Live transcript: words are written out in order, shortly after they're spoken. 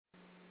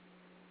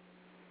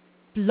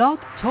Blog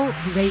Talk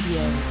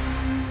Radio.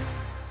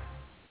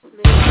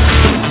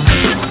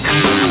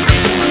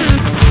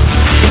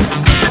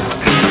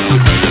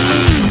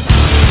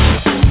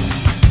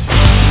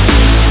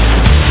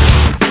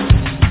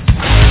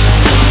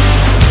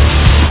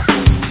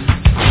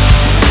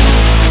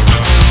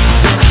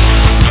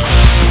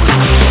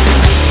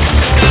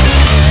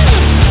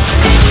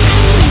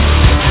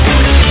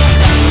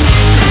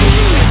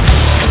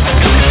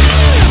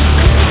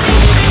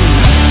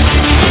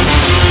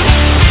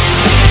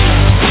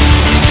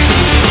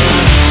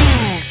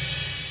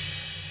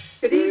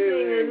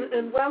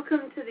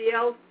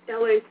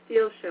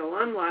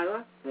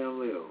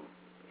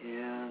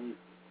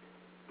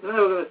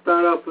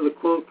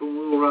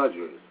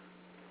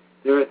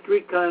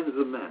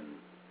 Of men.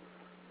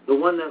 The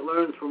one that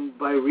learns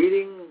by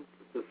reading,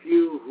 the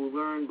few who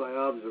learn by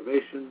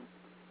observation,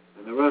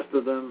 and the rest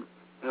of them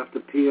have to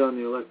pee on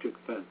the electric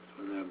fence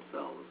for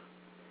themselves.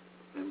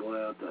 And boy,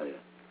 I'll tell you,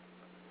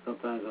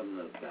 sometimes I'm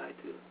that guy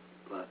too.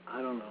 But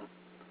I don't know.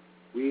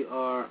 We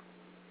are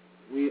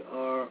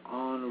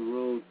on a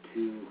road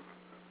to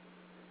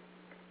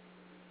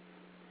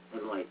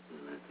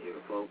enlightenment here,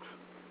 folks.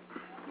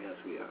 Yes,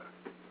 we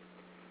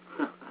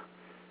are.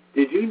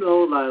 Did you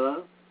know,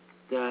 Lila,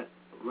 that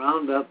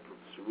Roundup's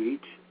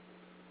reach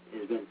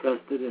has been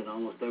tested in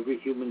almost every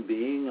human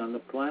being on the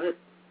planet?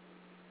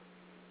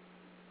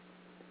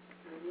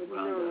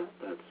 Roundup,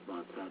 that's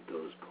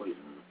Monsanto's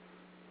poison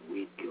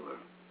weed killer.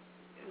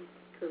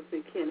 Because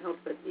they can't help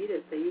but eat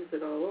it. They use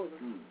it all over.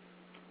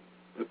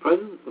 The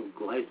presence of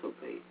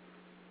glyphosate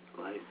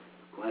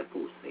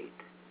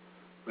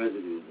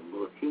residues in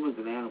both humans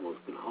and animals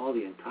could haul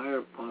the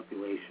entire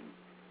population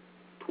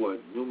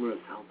towards numerous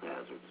health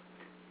hazards.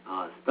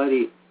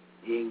 Studying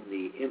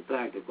the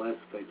impact of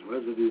glyphosate's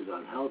residues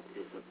on health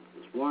is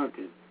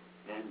warranted,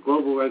 and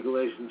global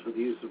regulations for the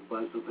use of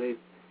glyphosate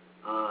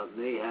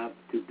may have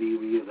to be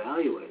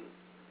reevaluated.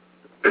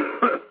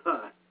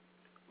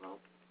 Well,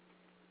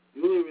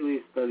 newly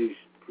released studies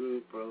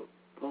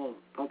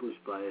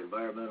published by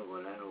Environmental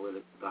and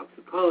Analytic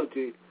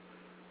Toxicology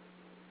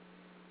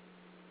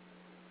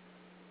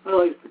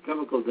highlights the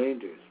chemical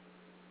dangers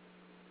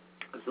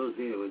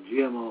associated with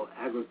GMO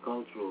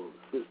agricultural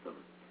system,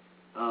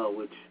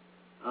 which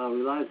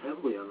relies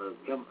heavily on the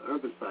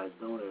herbicides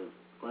known as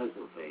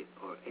glyphosate,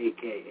 or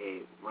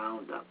AKA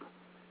Roundup,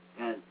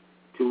 and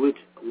to which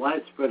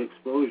widespread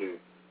exposure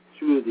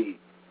through the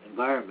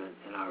environment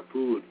and our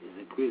food is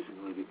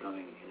increasingly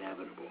becoming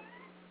inevitable.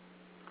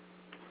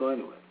 So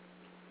anyway,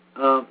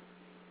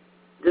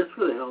 just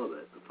for the hell of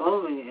it, the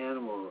following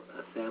animal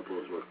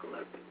samples were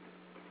collected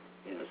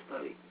in a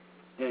study.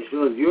 And it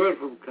shows urine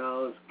from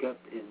cows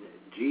kept in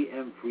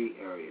GM-free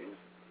areas,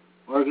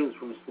 organs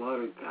from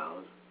slaughtered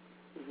cows.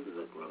 This is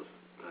a gross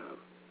kind of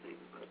thing,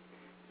 but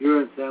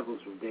urine samples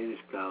from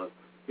Danish cows,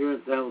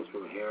 urine samples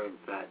from hare and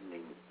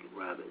fattening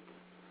rabbits.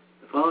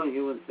 The following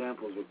human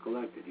samples were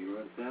collected: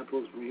 urine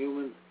samples from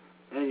humans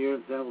and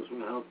urine samples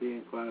from healthy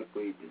and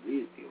chronically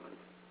diseased humans.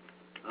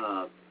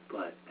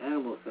 But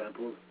animal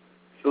samples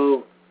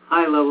show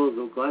high levels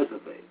of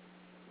glyphosate,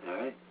 all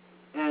right?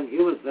 And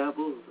human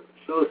samples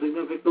show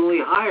significantly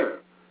higher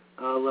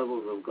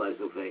levels of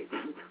glyphosate.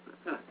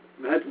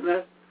 Imagine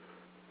that?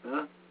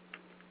 Huh?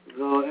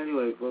 So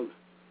anyway, folks,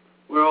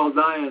 we're all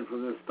dying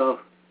from this stuff.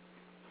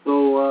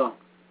 So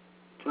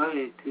try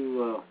to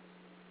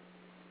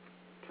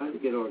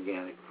get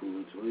organic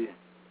foods, will you?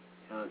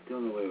 It's the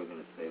only way we're going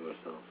to save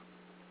ourselves.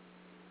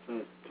 Try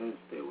to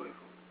stay away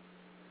from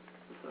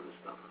this other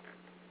stuff.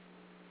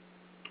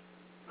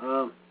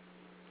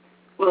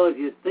 Well, if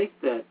you think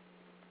that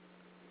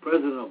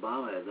President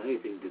Obama has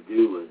anything to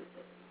do with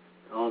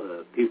all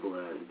the people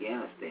in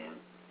Afghanistan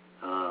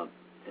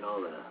and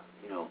all the,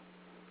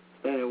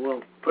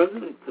 well,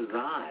 President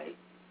Karzai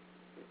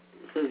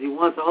says he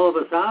wants all of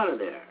us out of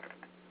there,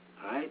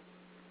 all right?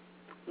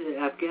 The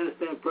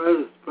Afghanistan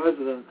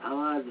President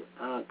Ahmad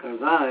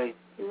Karzai,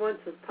 he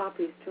wants his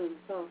poppies to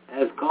himself,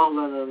 has called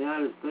on the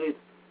United States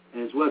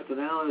and its Western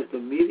allies to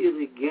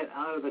immediately get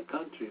out of the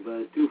country by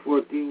the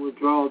 2/14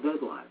 withdrawal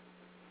deadline.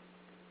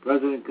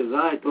 President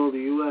Karzai told the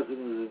U.S.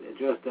 in his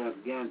address to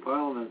Afghan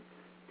parliament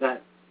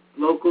that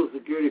local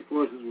security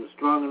forces were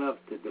strong enough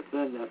to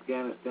defend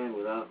Afghanistan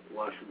without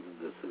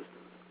Washington's assistance.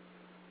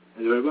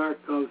 And the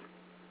remark goes,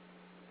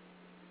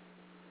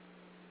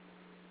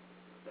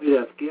 the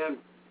Afghan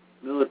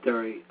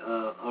military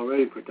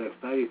already protects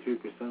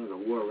 93% of the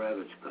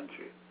war-ravaged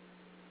country.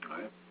 All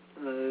right?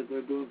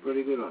 They're doing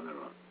pretty good on their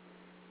own.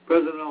 The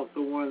president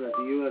also warned that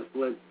the U.S.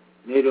 led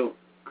NATO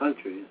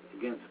countries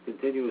against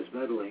continuous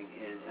meddling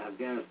in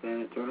Afghanistan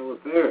internal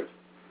affairs.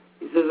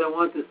 He says, I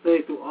want to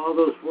say to all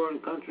those foreign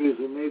countries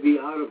who may be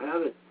out of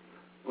habit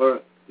or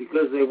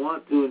because they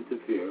want to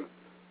interfere,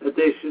 that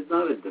they should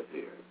not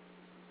interfere.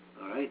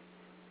 All right?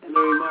 And the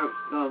remarks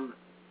come,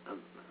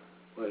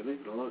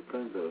 making a lot of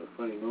kinds of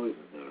funny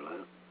noises there,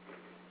 Lila.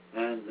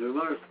 And the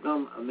remarks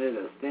come amid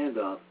a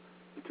standoff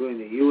between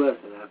the U.S.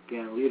 and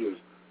Afghan leaders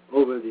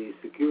over the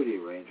security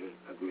arrangement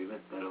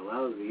agreement that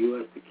allows the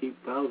U.S. to keep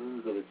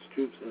thousands of its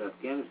troops in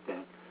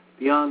Afghanistan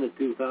beyond the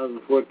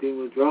 2014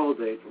 withdrawal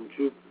date from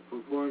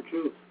foreign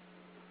troops.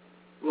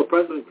 Well,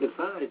 President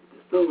Karzai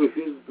still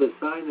refuses to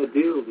sign the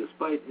deal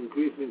despite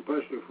increasing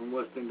pressure from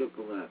Western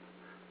diplomats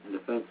and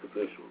defense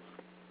officials.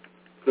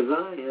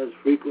 Karzai has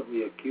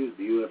frequently accused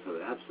the U.S. of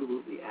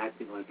absolutely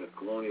acting like a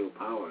colonial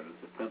power in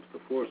its attempts to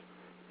force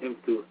him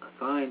to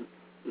sign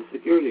the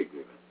security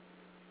agreement.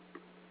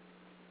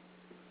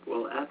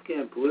 Well,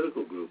 Afghan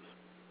political groups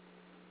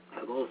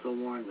have also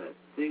warned that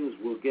things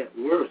will get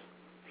worse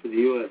should the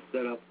U.S.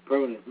 set up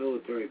permanent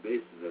military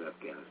bases in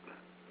Afghanistan.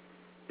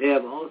 They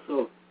have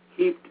also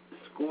heaped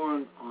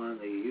scorn on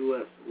the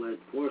U.S.-led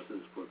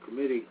forces for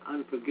committing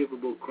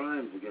unforgivable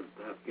crimes against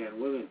Afghan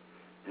women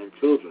and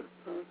children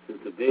since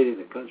invading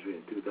the country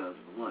in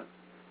 2001.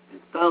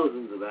 And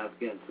thousands of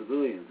Afghan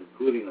civilians,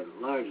 including a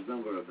large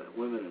number of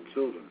women and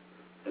children,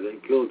 have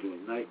been killed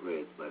during night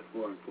raids by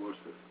foreign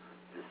forces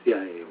and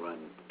CIA-run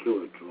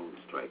killer drone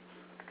strikes.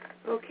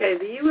 Okay,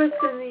 the U.S.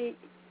 and the...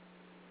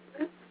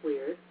 That's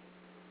weird.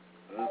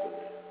 What happened?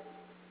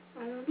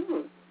 I don't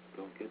know.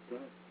 Don't get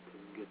that?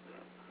 Didn't get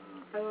that.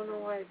 I don't know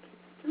why it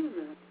keeps doing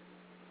that.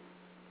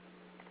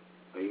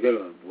 Oh, you got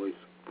it on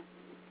voice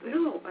thing?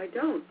 No, I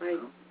don't.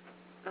 No?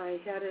 I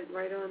had it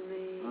right on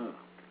the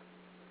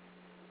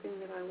thing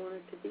that I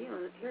wanted to be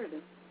on. Here it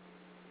is.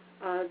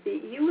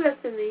 The U.S.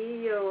 and the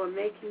EU are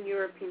making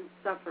Europeans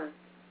suffer.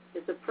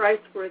 Is a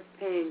price worth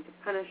paying to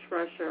punish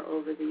Russia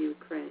over the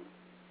Ukraine?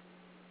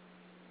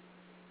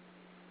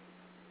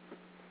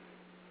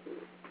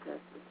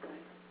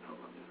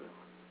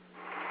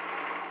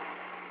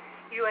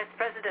 U.S.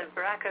 President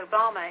Barack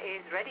Obama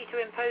is ready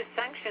to impose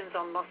sanctions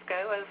on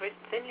Moscow over its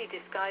thinly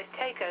disguised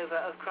takeover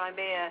of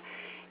Crimea.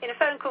 In a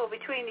phone call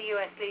between the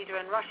U.S. leader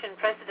and Russian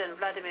President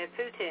Vladimir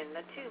Putin,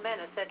 the two men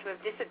are said to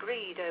have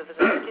disagreed over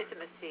the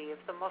legitimacy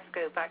of the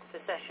Moscow-backed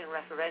secession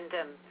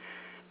referendum.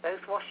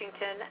 Both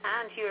Washington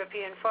and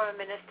European foreign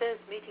ministers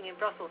meeting in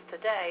Brussels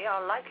today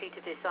are likely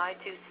to decide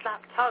to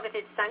slap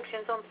targeted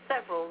sanctions on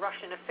several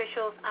Russian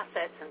officials,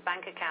 assets and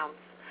bank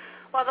accounts.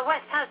 While the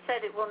West has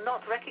said it will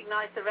not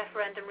recognize the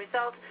referendum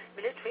result,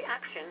 military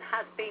action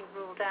has been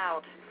ruled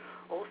out.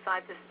 All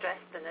sides have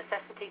stressed the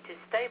necessity to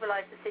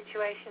stabilize the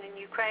situation in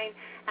Ukraine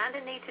and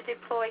a need to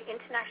deploy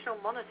international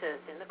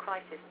monitors in the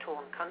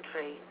crisis-torn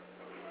country.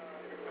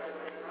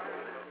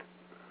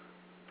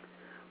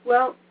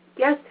 Well,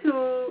 guess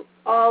who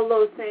all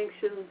those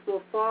sanctions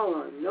will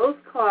fall on? Those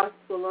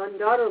costs will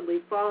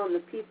undoubtedly fall on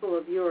the people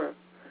of Europe,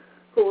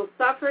 who will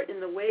suffer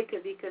in the wake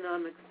of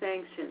economic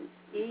sanctions.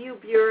 EU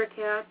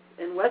bureaucrats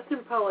and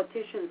Western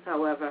politicians,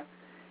 however,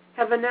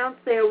 have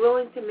announced they are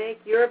willing to make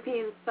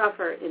Europeans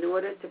suffer in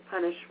order to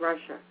punish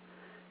Russia.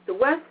 The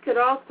West could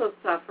also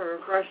suffer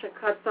if Russia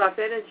cuts off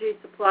energy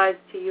supplies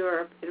to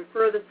Europe and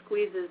further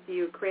squeezes the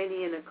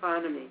Ukrainian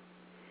economy.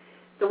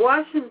 The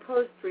Washington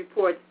Post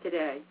reports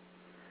today,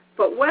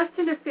 but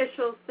Western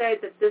officials say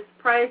that this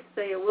price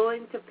they are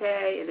willing to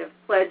pay and have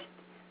pledged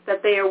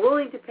that they are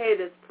willing to pay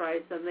this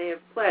price and they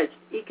have pledged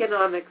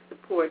economic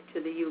support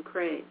to the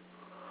Ukraine.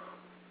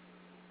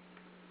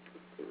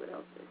 Let's see what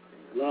else they say.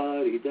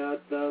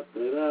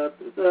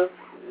 La-di-da-da-da-da-da.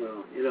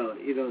 You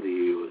know the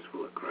EU is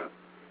full of crap.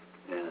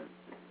 And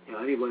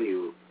anybody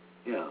who,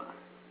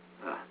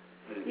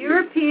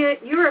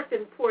 Europe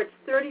imports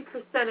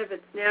 30% of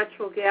its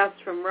natural gas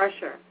from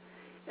Russia,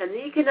 and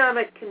the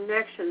economic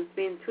connections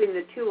between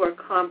the two are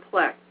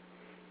complex.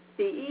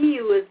 The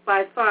EU is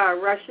by far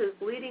Russia's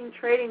leading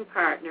trading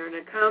partner and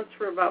accounts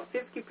for about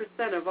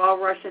 50% of all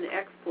Russian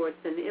exports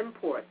and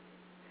imports.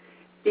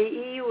 The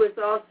EU is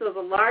also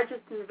the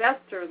largest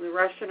investor in the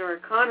Russian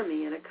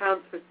economy and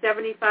accounts for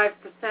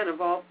 75% of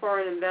all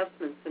foreign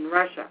investments in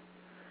Russia.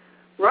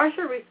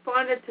 Russia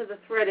responded to the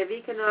threat of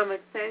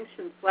economic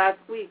sanctions last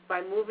week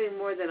by moving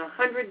more than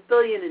 $100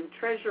 billion in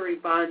treasury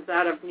bonds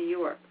out of New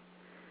York.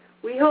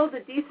 We hold a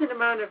decent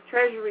amount of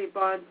treasury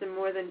bonds in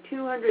more than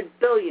 $200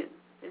 billion,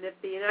 and if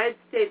the United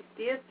States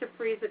dares to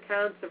freeze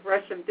accounts of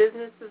Russian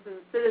businesses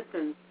and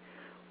citizens,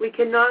 we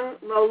can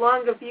no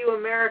longer view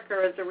America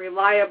as a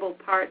reliable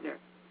partner.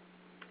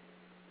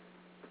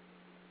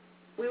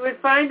 We would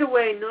find a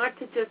way not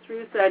to just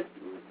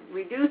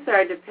reduce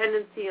our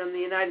dependency on the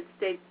United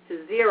States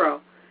to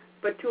zero,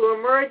 but to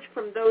emerge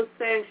from those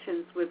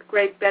sanctions with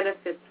great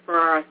benefits for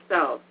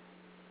ourselves.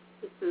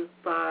 This is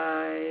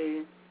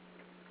by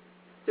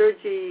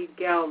Sergei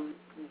Galziv,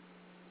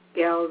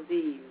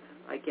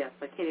 I guess.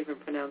 I can't even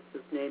pronounce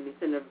his name.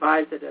 He's an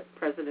advisor to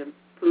President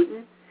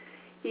Putin.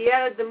 He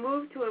added the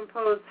move to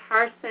impose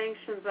harsh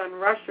sanctions on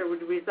Russia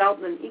would result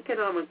in an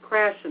economic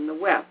crash in the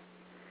West.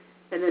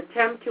 An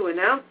attempt to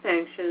announce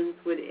sanctions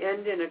would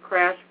end in a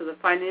crash for the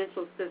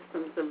financial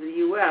systems of the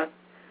U.S.,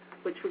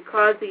 which would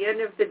cause the end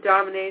of the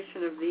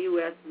domination of the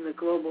U.S. in the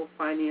global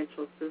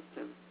financial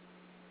system.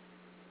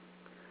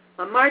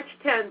 On March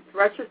 10th,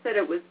 Russia said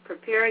it was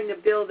preparing a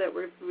bill that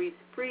would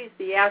freeze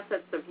the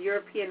assets of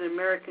European and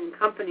American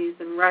companies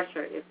in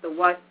Russia if the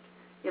West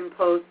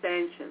imposed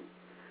sanctions.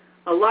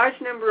 A large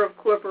number of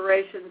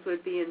corporations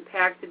would be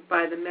impacted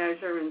by the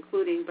measure,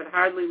 including, but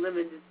hardly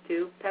limited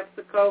to,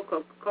 PepsiCo,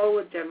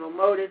 Coca-Cola, General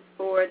Motors,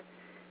 Ford,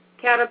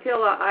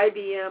 Caterpillar,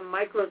 IBM,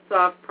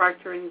 Microsoft,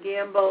 Procter &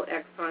 Gamble,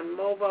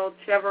 ExxonMobil,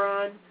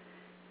 Chevron,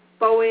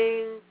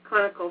 Boeing,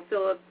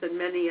 ConocoPhillips, and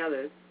many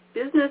others.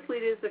 Business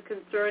leaders are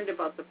concerned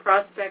about the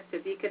prospect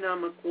of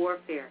economic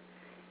warfare.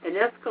 An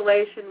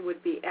escalation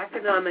would be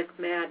economic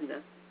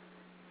madness,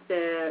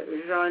 said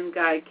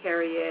Jean-Guy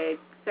Carrier,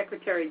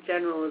 Secretary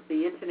General of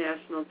the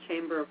International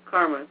Chamber of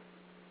Commerce.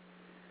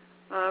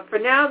 For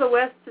now, the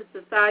West has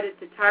decided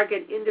to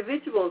target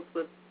individuals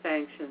with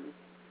sanctions.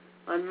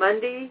 On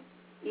Monday,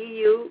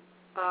 EU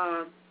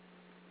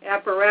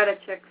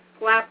apparatchiks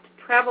slapped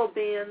travel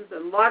bans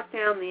and locked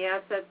down the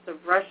assets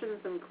of Russians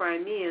and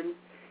Crimeans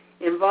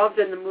involved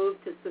in the move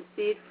to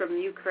secede from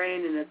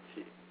Ukraine and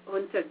its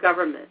junta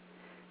government.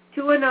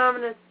 Two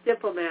anonymous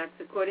diplomats,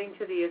 according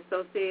to the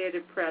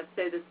Associated Press,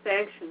 say the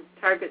sanctions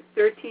target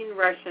 13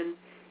 Russian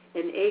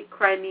and 8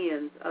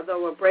 Crimeans,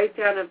 although a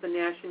breakdown of the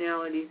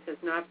nationalities has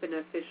not been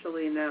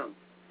officially announced.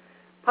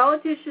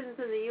 Politicians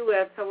in the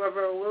U.S.,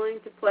 however, are willing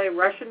to play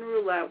Russian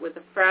roulette with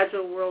a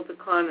fragile world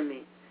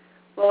economy.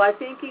 Well, I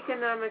think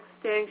economic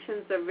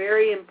sanctions are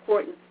very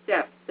important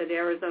steps, said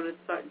Arizona's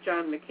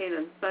John McCain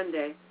on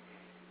Sunday.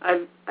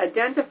 I've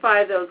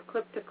identified those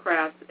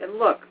kleptocrats, and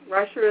look,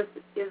 Russia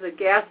is a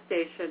gas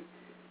station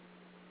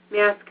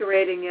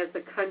masquerading as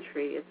a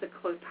country. It's a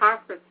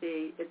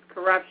kleptocracy, it's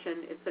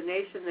corruption, it's a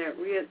nation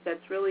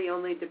that's really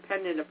only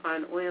dependent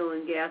upon oil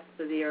and gas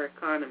for their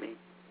economy.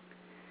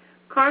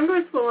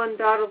 Congress will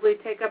undoubtedly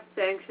take up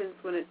sanctions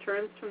when it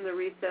turns from the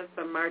recess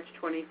on March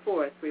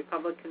 24th,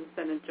 Republican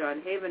Senator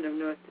John Haven of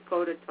North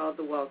Dakota told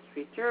the Wall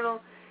Street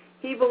Journal.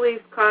 He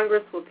believes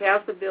Congress will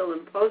pass a bill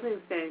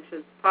imposing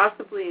sanctions,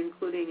 possibly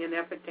including an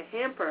effort to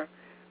hamper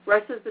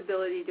Russia's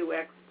ability to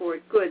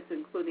export goods,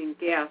 including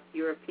gas,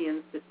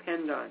 Europeans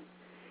depend on.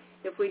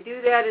 If we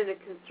do that in a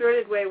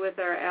concerted way with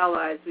our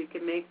allies, we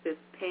can make this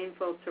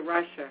painful to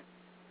Russia.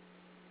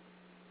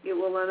 It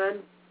will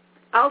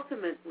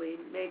ultimately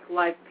make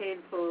life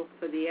painful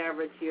for the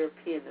average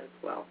European as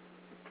well.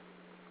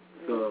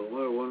 So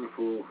what a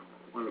wonderful,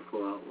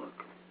 wonderful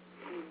outlook.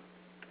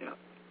 Yeah.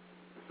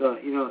 So,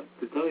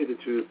 to tell you the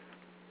truth,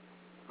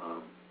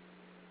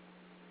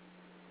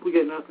 we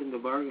get nothing to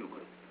bargain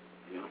with,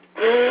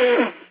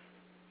 Thanks.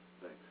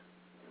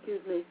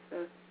 Excuse me, I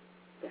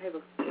have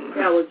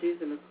allergies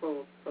and a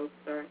cold, so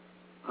sorry.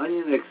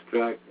 Onion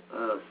extract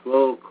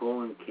slow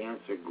colon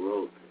cancer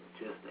growth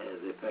just as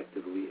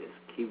effectively as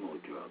chemo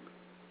drug.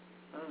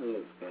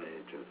 That's kind of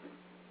interesting.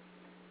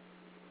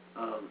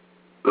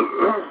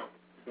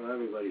 So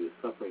everybody who's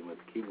suffering with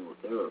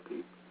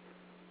chemotherapy,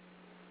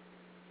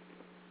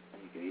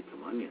 you can eat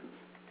some onions.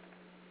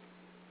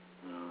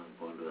 I'm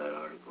going to that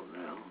article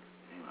now.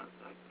 Hang on a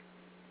second.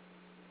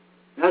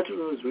 Natural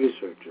News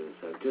researchers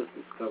have just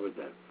discovered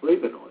that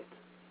flavonoids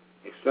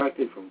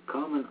extracted from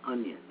common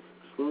onions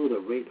slow the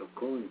rate of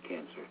colon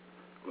cancer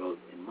growth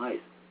in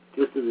mice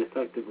just as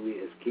effectively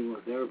as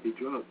chemotherapy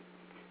drugs.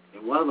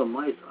 And while the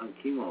mice on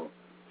chemo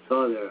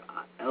saw their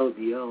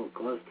LDL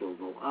cholesterol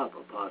go up,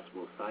 a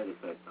possible side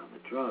effect on the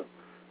drug,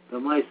 the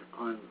mice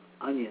on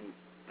onion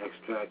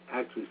extract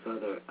actually saw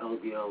their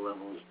LDL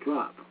levels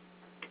drop.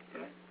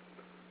 Okay?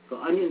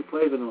 So onion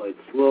flavonoids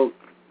slow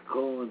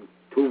colon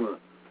tumor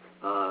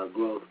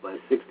growth by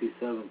 67%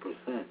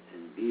 in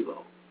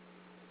vivo.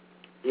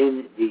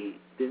 In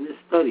this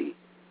study,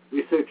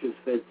 researchers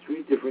fed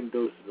 3 different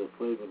doses of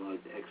flavonoid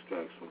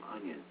extracts from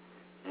onion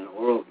and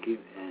oral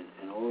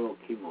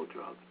chemo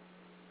drug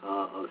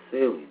of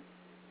saline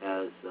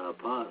as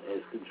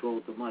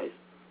control to mice,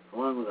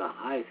 along with a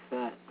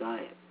high-fat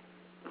diet.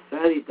 A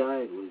fatty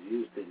diet was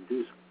used to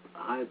induce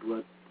high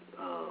blood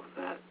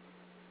fat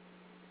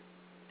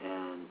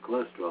and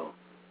cholesterol,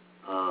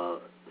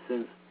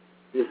 since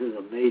this is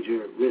a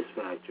major risk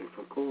factor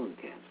for colon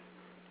cancer.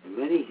 And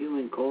many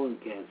human colon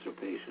cancer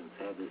patients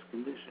have this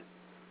condition.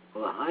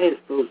 Well, the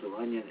highest dose of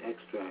onion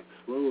extract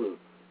slowed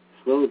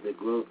the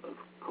growth of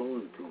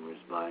colon tumors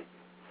by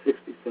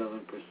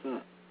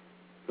 67%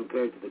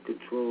 compared to the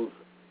controls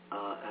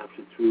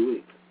after 3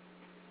 weeks.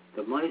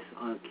 The mice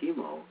on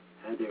chemo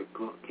had their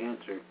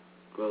cancer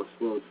growth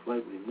slowed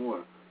slightly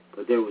more,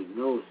 but there was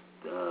no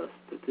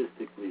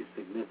statistically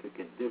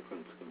significant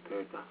difference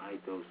compared to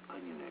high-dose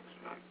onion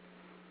extract.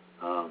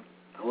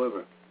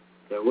 However,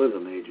 there was a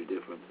major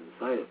difference in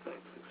side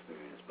effects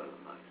experienced by the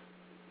mice.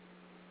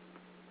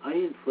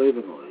 Onion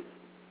flavonoids,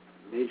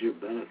 major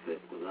benefit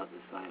without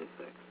the side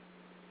effects.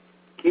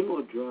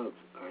 Chemo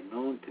drugs are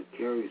known to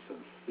carry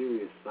some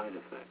serious side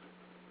effects,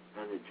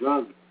 and the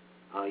drug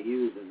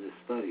used in this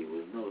study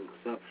was no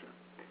exception.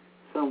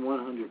 Some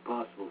 100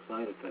 possible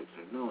side effects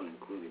are known,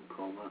 including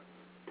coma,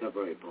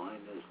 temporary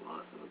blindness,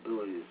 loss of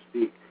ability to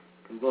speak,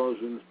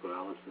 convulsions,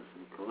 paralysis,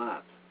 and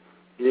collapse.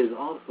 It is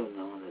also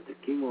known that the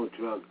chemo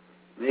drug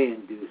may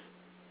induce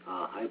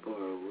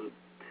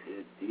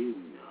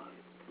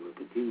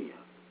hyperlipidemia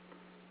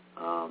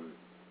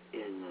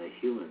in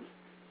humans,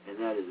 and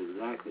that is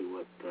exactly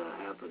what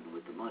happened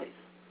with the mice.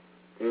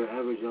 Their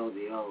average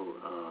LDL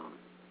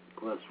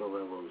cholesterol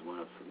levels went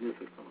up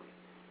significantly.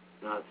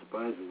 Not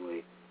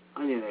surprisingly,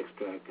 onion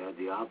extract had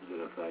the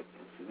opposite effect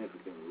and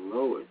significantly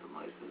lowered the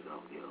mice's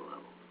LDL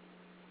levels.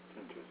 It's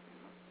interesting,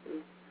 huh?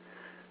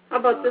 How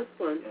about this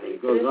one? Yeah,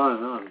 it goes on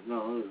and on.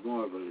 No, there's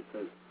more, but it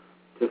says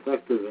it's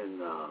effective in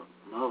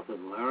mouth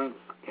and larynx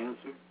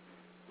cancer,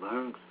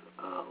 larynx,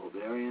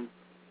 ovarian,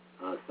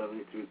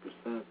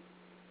 73%.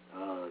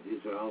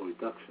 These are all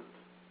reductions.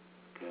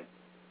 Okay.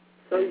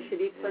 So you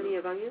should eat plenty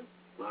of onions?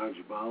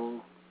 Large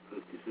bowel,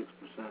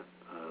 56%,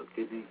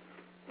 kidney,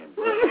 and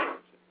breast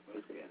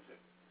cancer.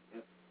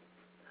 Yep.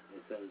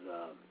 It says,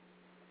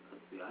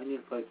 the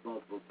onion fights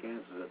multiple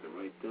cancers at the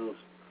right dose.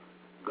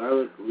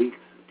 Garlic, leeks,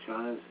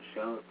 chives,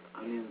 shallots,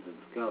 onions, and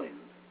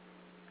scallions,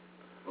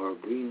 or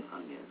green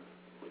onions,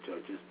 which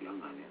are just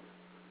young onions,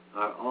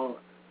 are all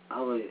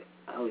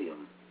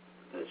allium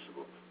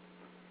vegetables.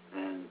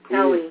 And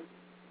Allium.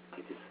 I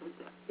just said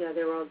that. Yeah,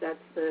 they're all.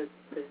 That's the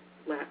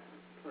Latin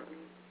for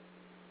onion.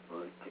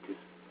 Well, I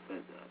just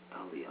said that.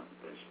 Allium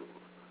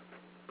vegetables.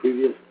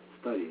 Previous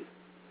studies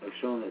have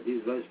shown that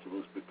these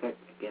vegetables protect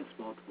against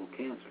multiple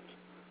cancers.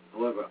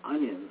 However,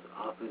 onions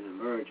often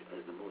emerge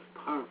as the most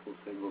powerful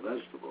single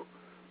vegetable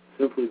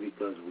simply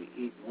because we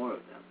eat more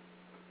of them.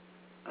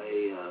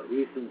 A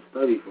recent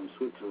study from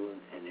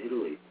Switzerland and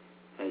Italy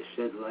has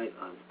shed light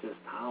on just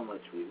how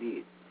much we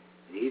need.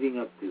 And eating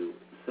up to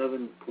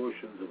 7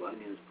 portions of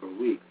onions per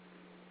week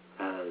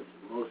has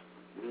mostly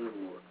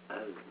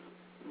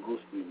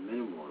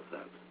minimal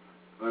effects.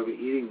 However,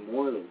 eating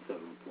more than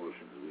 7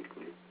 portions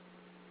weekly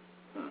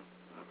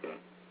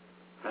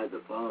had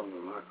the following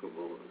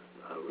remarkable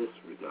risk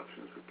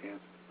reductions for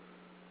cancer.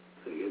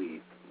 So you got to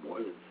eat more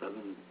than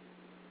 7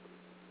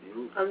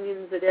 meals?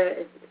 Onions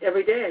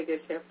every day, I guess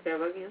you have to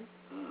have onions.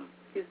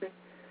 Excuse me.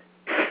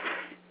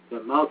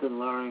 The mouth and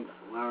larynx,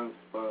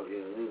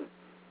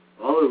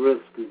 all the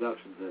risk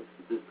reductions have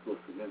statistical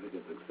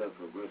significance except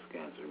for breast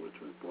cancer, which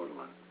was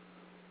borderline.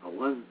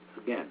 Once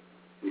again,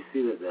 we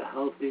see that the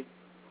healthy,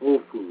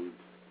 whole foods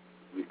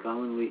we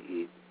commonly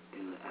eat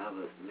can have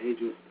a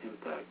major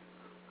impact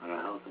on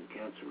our health and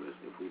cancer risk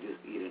if we just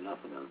eat enough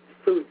of them.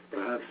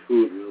 Perhaps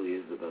food really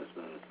is the best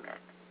medicine.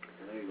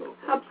 There you go.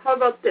 How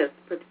about this?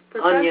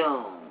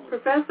 Onion.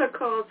 Professor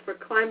calls for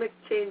climate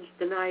change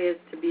deniers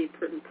to be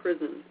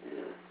imprisoned.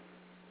 Yeah.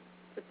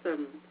 That's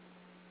some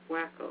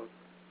wacko.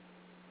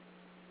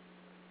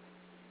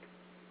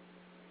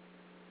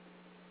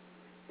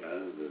 Yeah,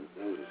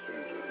 that was a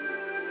strange one.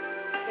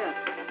 Yeah.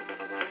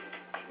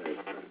 Very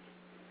strange.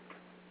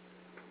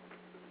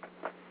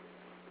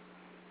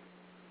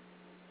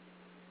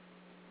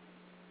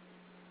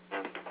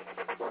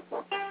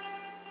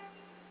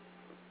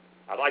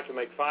 I'd like to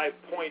make 5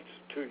 points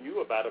to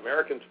you about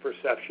Americans'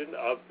 perception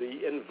of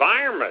the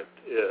environment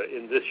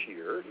in this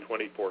year,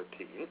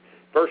 2014.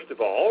 First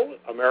of all,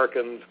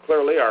 Americans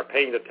clearly are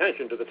paying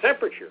attention to the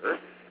temperature.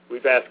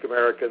 We've asked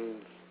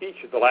Americans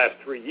each of the last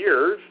 3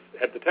 years,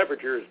 have the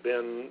temperatures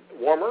been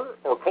warmer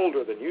or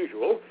colder than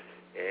usual?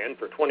 And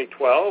for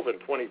 2012 and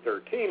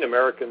 2013,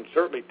 Americans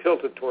certainly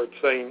tilted towards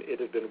saying it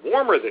had been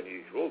warmer than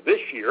usual.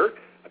 This year,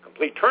 a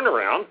complete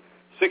turnaround.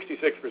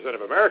 66%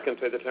 of Americans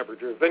say the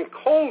temperature has been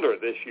colder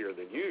this year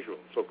than usual.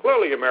 So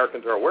clearly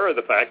Americans are aware of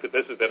the fact that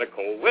this has been a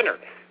cold winter.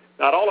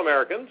 Not all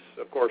Americans,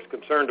 of course,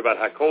 concerned about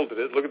how cold it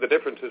is. Look at the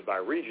differences by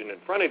region in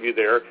front of you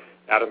there.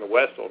 Out in the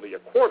West, only a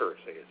quarter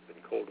say it's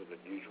been colder than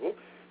usual.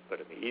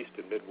 But in the East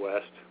and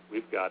Midwest,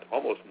 we've got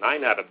almost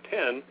 9 out of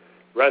 10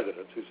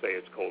 residents who say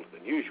it's colder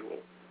than usual.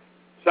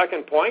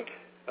 Second point,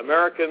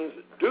 Americans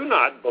do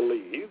not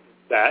believe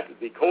that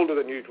the colder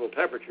than usual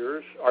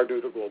temperatures are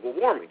due to global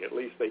warming. At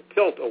least they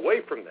tilt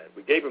away from that.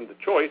 We gave them the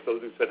choice,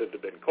 those who said it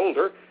had been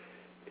colder.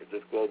 Is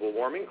this global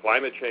warming,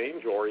 climate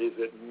change, or is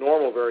it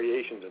normal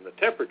variations in the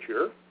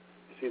temperature?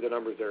 You see the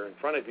numbers there in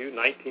front of you,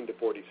 19 to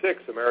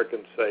 46.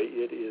 Americans say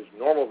it is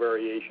normal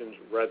variations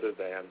rather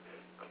than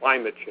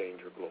climate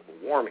change or global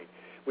warming.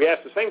 We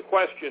asked the same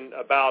question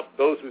about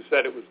those who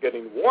said it was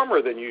getting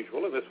warmer than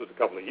usual, and this was a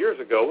couple of years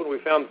ago, and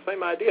we found the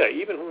same idea.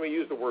 Even when we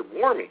used the word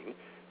warming,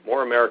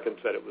 more Americans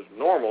said it was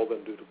normal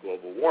than due to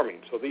global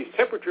warming. So these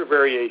temperature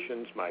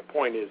variations, my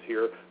point is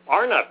here,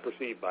 are not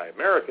perceived by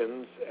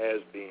Americans as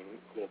being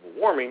global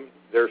warming.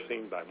 They're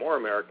seen by more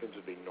Americans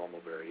as being normal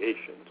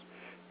variations.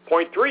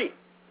 Point 3,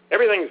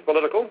 everything is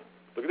political.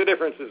 Look at the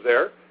differences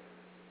there.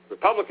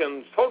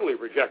 Republicans totally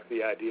reject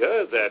the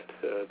idea that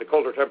the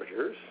colder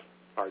temperatures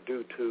are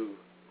due to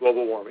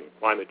global warming,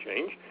 climate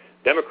change.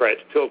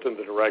 Democrats tilt in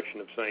the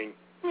direction of saying,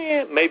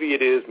 maybe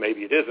it is,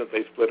 maybe it isn't.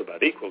 They split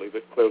about equally,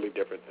 but clearly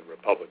different than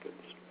Republicans.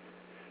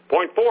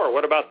 Point 4,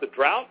 what about the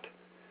drought?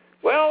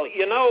 Well,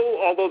 you know,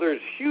 although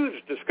there's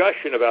huge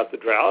discussion about the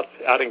drought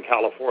out in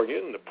California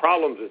and the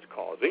problems it's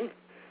causing,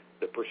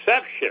 the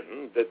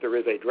perception that there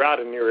is a drought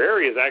in your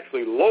area is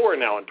actually lower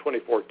now in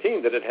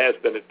 2014 than it has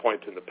been at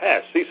points in the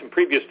past. See, some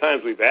previous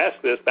times we've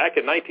asked this. Back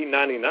in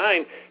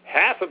 1999,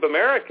 half of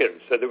Americans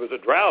said there was a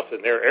drought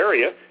in their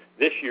area.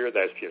 This year,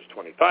 that's just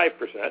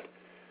 25%.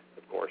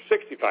 Of course,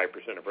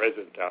 65% of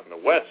residents out in the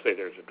West say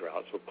there's a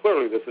drought. So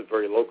clearly this is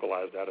very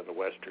localized out in the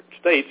western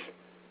states.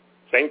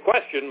 Same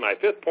question, my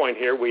 5th point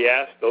here, we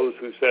asked those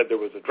who said there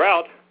was a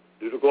drought,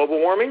 due to global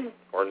warming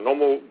or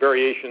normal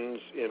variations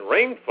in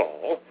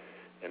rainfall.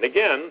 And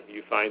again,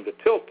 you find the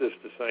tilt is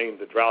to saying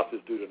the drought is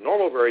due to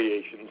normal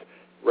variations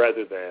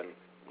rather than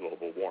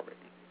global warming.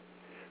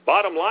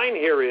 Bottom line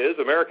here is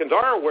Americans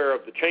are aware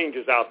of the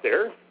changes out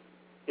there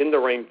in the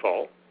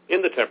rainfall,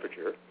 in the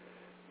temperature,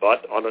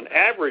 but on an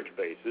average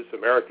basis,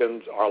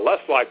 Americans are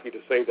less likely to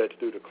say that's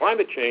due to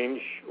climate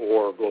change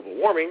or global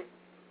warming,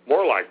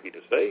 more likely to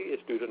say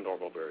it's due to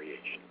normal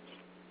variations.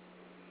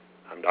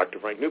 I'm Dr.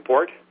 Frank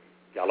Newport,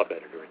 Gallup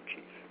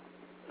Editor-in-Chief.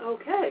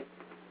 Okay.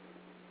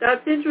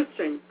 That's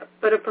interesting.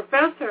 But a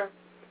professor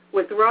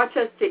with the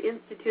Rochester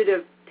Institute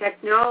of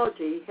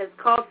Technology has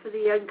called for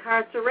the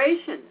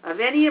incarceration of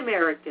any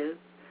Americans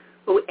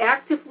who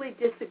actively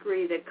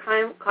disagree that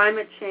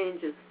climate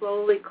change is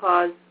solely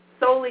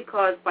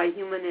caused by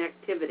human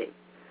activity.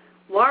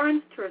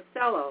 Lawrence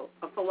Turcello,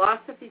 a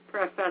philosophy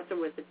professor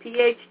with a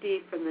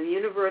Ph.D. from the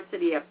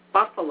University of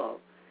Buffalo,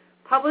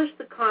 published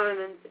the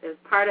comments as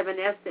part of an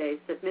essay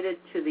submitted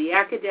to the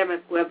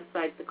academic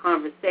website The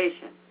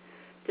Conversation.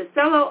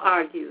 Turcello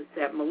argues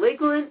that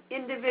malignant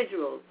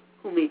individuals,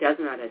 whom he does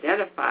not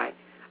identify,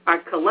 are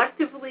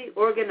collectively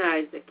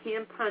organized to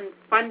campaign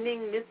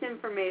funding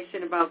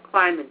misinformation about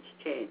climate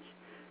change.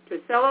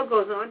 Turcello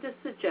goes on to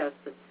suggest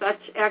that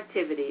such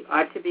activity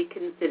ought to be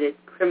considered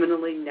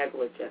criminally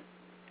negligent.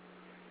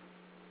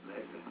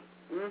 Amazing.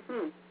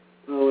 Mm-hmm.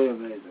 Totally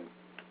amazing.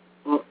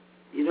 Well,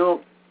 you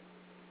know,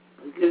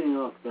 I'm getting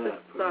off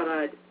that. Just thought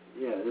I'd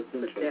that's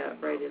put interesting.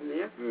 that right in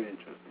there. Very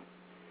interesting.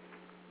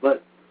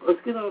 But let's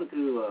get on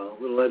to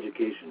a little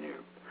education here.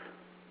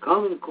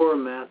 Common Core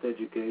math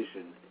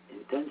education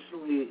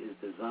intentionally is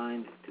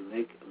designed to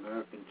make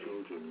American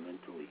children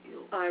mentally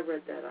ill. I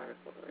read that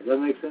article. Does that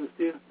make sense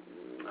to you?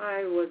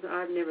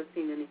 I've never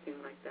seen anything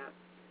like that.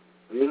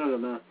 Well, you're not a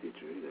math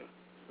teacher either.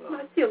 So.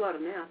 I see a lot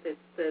of math. It's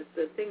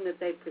the thing that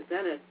they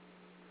presented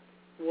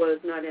was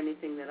not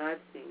anything that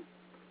I've seen.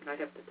 I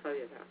have to tell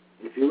you that.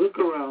 If you look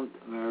around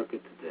America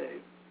today,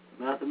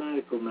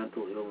 mathematical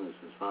mental illness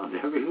is found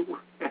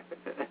everywhere.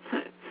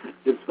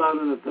 It's found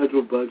in the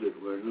federal budget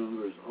where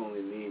numbers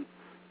only mean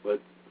what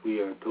we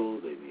are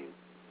told they mean,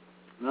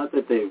 not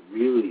that they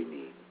really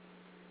mean.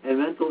 And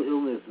mental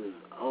illness is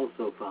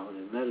also found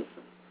in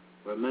medicine,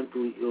 where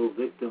mentally ill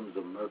victims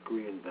of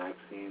mercury and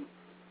vaccine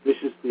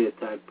viciously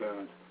attack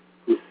parents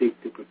who seek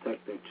to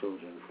protect their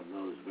children from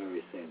those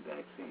very same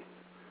vaccines.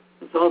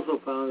 It's also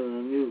found in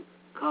a new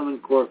Common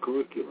Core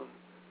curriculum,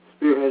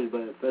 spearheaded by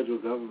the federal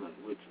government,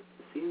 which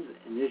seems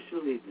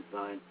initially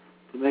designed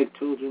to make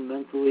children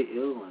mentally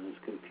ill and as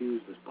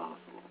confused as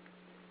possible.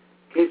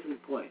 Case in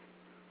point,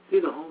 see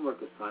the homework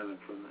assignment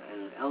from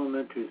an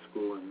elementary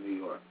school in New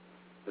York.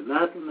 The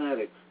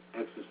mathematics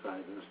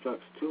exercise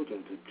instructs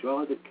children to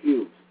draw the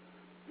cubes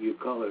you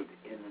colored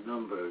in the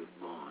number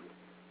bond,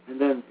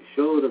 and then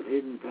show the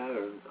hidden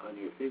patterns on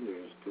your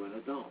fingers to an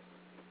adult.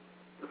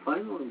 The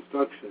final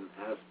instruction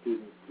asks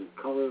students to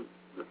color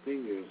the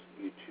fingers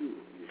you choose.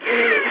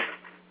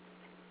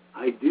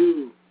 I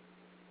do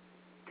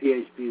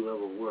PhD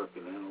level work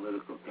in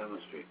analytical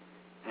chemistry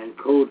and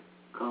code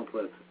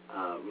complex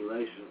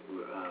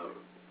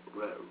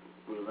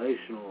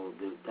relational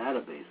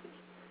databases.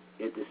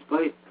 Yet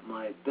despite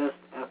my best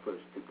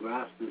efforts to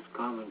grasp this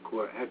Common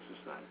Core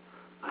exercise,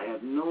 I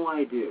have no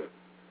idea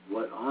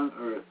what on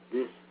earth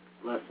this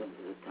lesson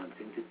is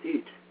attempting to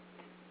teach.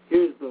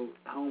 Here's the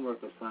homework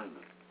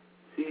assignment.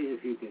 See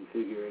if you can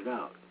figure it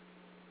out.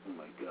 Oh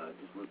my God,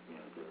 just looking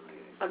at it.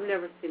 I've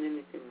never seen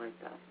anything like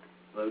that.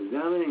 By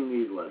examining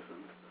these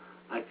lessons,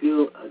 I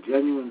feel a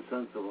genuine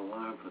sense of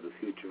alarm for the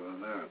future of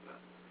America.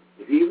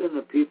 If even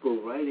the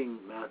people writing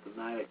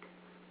mathematic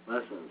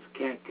lessons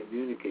can't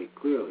communicate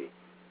clearly,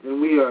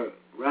 then we are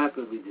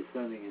rapidly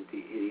descending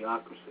into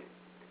idiocracy.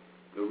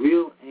 The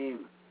real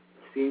aim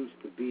seems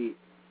to be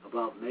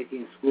about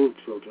making school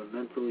children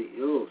mentally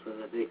ill so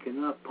that they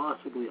cannot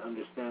possibly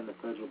understand the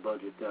federal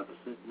budget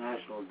deficit,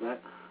 national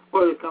debt,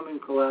 or the coming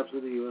collapse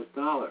of the U.S.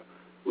 dollar,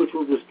 which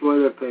will destroy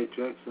their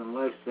paychecks and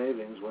life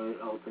savings when it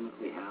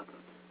ultimately happens.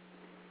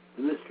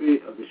 The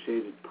mystery of the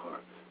shaded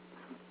parts.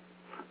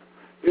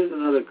 Here's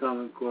another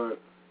Common Core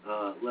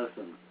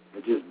lesson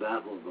that just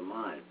baffles the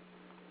mind.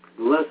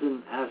 The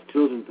lesson asks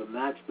children to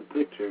match the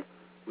picture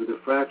with a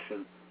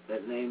fraction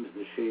that names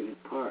the shaded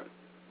part.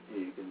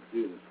 Here you can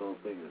see this whole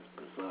thing is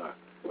bizarre.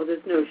 Well,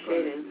 there's no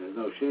shading. There's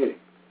no shading.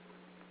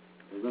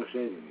 There's no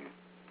shading here.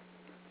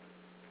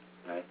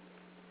 Right?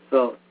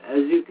 So, as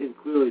you can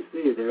clearly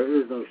see, there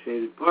is no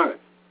shaded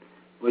parts.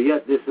 Well,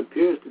 yet this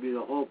appears to be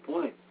the whole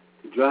point,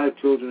 to drive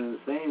children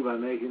insane by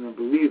making them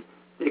believe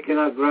they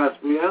cannot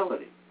grasp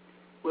reality.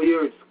 Well,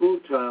 your school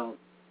child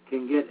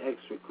can get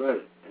extra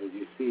credit, as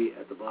you see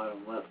at the bottom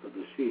left of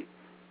the sheet,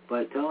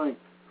 by telling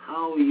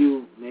how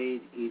you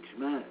made each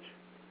match.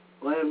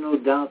 Well, I have no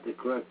doubt the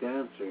correct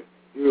answer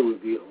here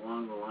would be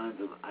along the lines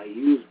of, I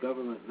used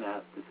government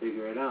math to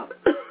figure it out.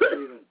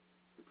 Even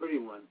the pretty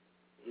one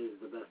is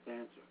the best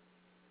answer.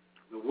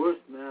 The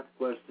worst math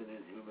question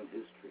in human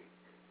history.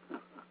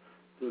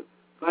 So,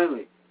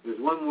 finally, there's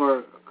one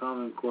more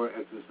Common Core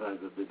exercise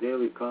that the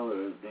Daily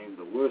Caller has named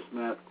the worst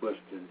math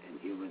question children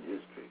in human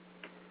history.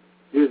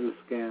 Here's a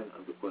scan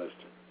of the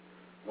question.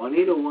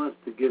 Juanita wants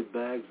to give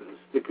bags of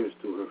stickers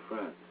to her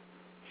friends.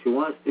 She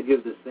wants to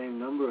give the same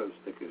number of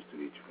stickers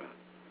to each friend.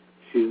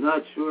 She's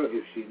not sure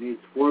if she needs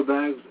 4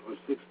 bags or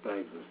 6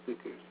 bags of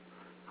stickers.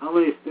 How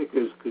many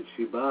stickers could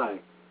she buy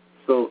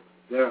so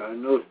there are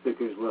no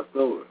stickers left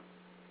over?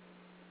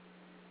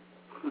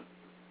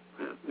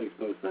 Makes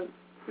no sense.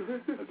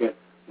 Okay.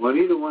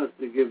 Juanita wants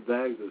to give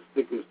bags of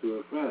stickers to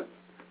her friends.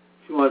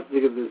 She wants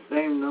to give the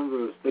same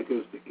number of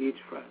stickers to each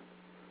friend.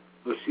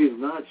 But she's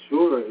not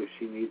sure if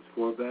she needs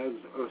 4 bags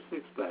or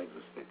 6 bags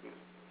of stickers.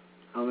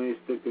 How many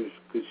stickers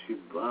could she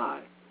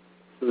buy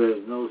so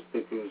there's no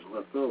stickers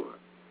left over?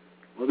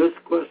 Well, this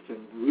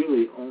question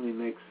really only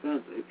makes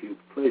sense if you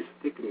place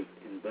stickers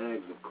in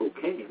bags of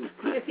cocaine.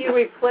 If you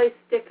replace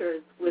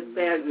stickers with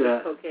bags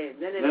of cocaine,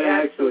 then it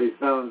actually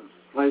sounds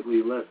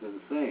slightly less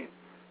insane,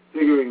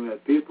 figuring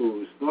that people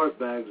who snort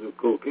bags of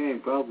cocaine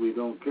probably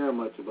don't care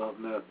much about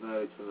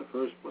mathematics in the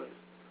first place.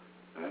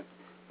 Right?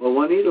 Well,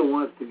 Juanita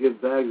wants to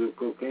give bags of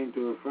cocaine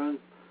to her friends.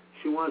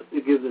 She wants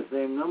to give the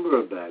same number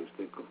of bags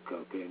of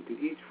cocaine to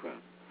each friend.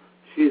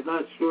 She's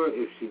not sure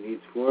if she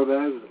needs 4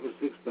 bags or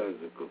 6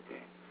 bags of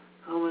cocaine.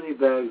 How many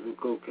bags of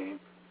cocaine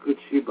could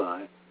she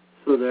buy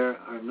so there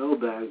are no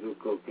bags of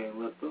cocaine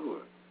left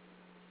over?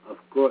 Of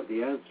course,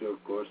 the answer,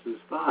 of course, is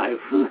 5. I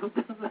don't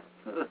know.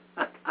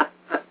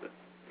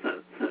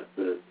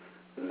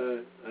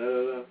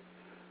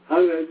 How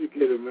to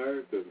educate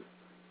Americans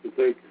to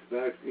take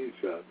vaccine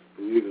shots,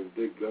 believe in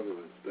big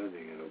government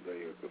spending, and obey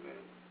your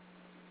commands.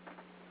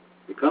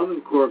 The Common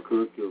Core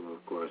curriculum,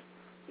 of course,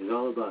 is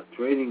all about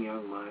training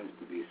young minds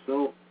to be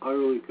so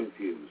utterly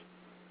confused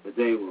that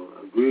they will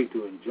agree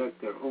to inject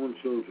their own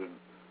children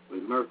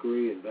with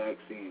mercury and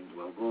vaccines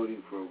while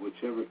voting for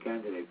whichever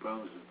candidate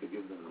promises to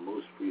give them the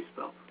most free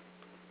stuff.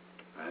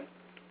 Right?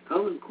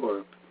 Common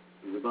Core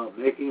is about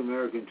making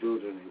American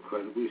children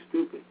incredibly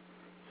stupid,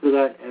 so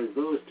that as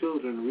those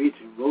children reach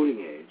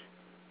voting age,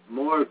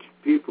 more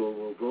people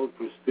will vote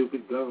for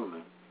stupid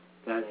government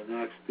that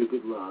enacts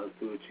stupid laws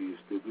to achieve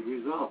stupid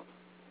results.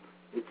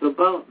 It's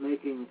about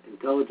making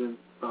intelligent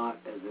thought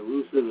as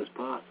elusive as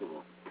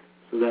possible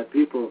so that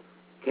people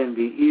can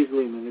be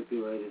easily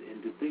manipulated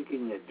into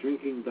thinking that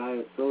drinking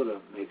diet soda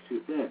makes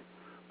you thin,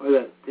 or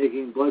that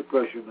taking blood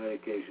pressure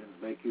medications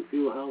make you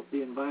feel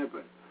healthy and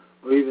vibrant,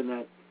 or even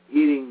that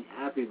eating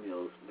Happy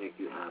Meals make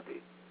you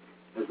happy.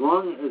 As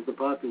long as the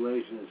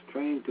population is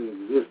trained to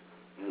exist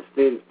in a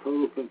state of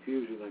total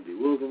confusion and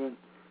bewilderment,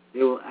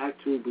 they will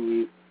actually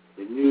believe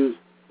the news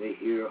they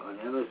hear on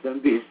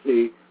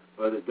MSNBC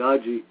or the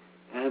dodgy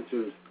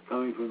answers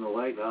coming from the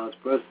White House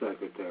press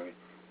secretary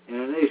in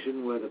a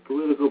nation where the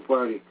political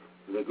party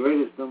with the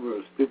greatest number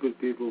of stupid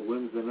people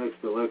wins the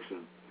next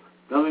election.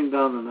 Dumbing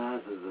down the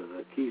masses is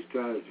a key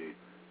strategy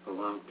for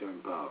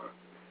long-term power.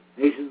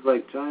 Nations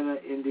like China,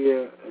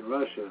 India, and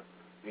Russia,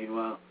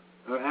 meanwhile,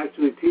 are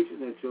actually teaching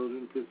their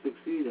children to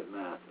succeed at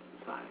math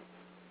and science.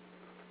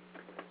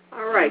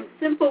 All right,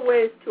 simple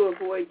ways to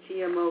avoid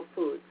GMO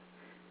foods.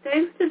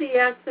 Thanks to the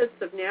access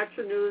of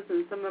Natural News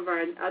and some of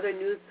our other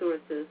news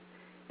sources,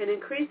 an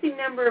increasing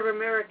number of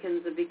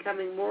Americans are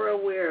becoming more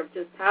aware of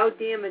just how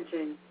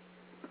damaging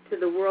to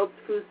the world's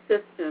food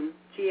system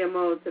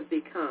GMOs have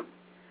become.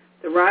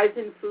 The rise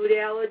in food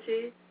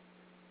allergies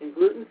and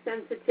gluten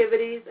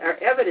sensitivities are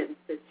evidence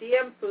that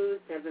GM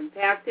foods have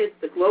impacted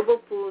the global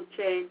food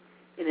chain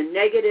in a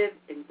negative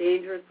and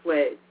dangerous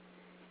way.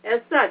 As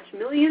such,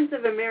 millions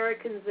of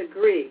Americans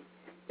agree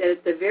that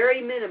at the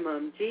very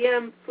minimum,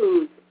 GM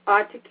foods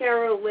ought to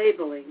carry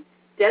labeling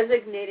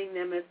designating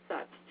them as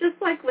such, just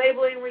like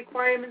labeling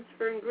requirements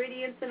for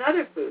ingredients in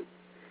other foods.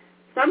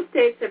 Some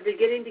states are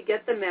beginning to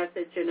get the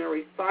message and are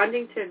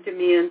responding to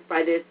demands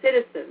by their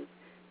citizens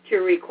to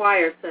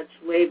require such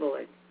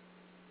labeling.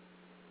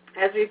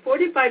 As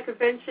reported by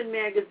Prevention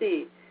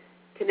Magazine,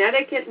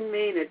 Connecticut and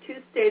Maine are 2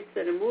 states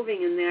that are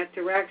moving in that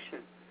direction.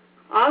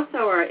 Also,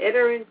 our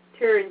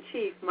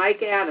editor-in-chief,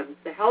 Mike Adams,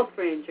 the health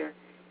ranger,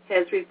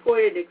 has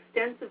reported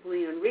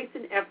extensively on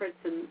recent efforts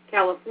in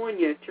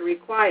California to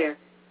require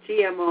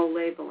GMO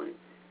labeling.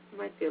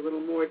 There might be a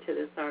little more to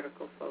this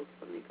article, folks.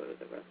 Let me go to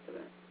the rest of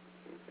it.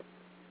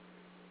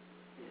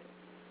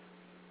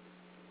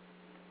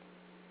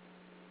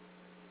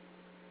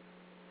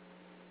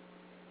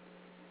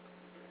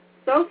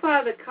 So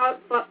far, the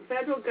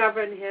federal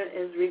government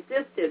has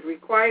resisted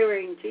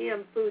requiring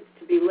GM foods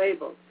to be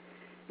labeled,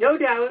 no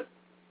doubt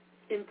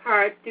in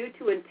part due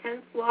to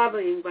intense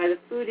lobbying by the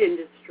food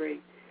industry,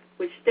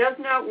 which does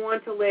not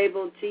want to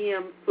label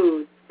GM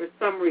foods for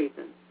some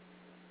reason.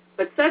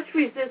 But such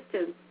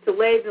resistance to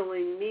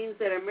labeling means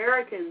that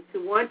Americans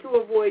who want to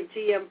avoid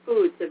GM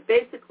foods are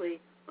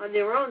basically on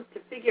their own to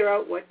figure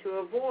out what to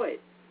avoid.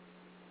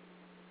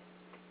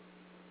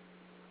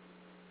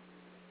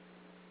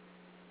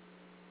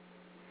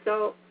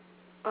 So,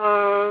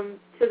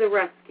 to the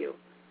rescue.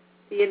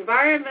 The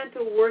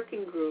Environmental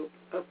Working Group,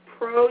 a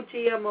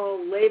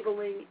pro-GMO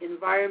labeling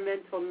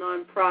environmental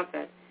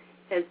nonprofit,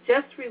 has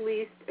just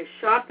released a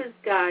shopper's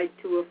guide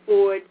to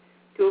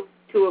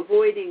to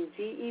avoiding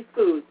GE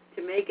foods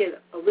to make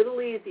it a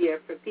little easier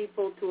for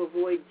people to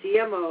avoid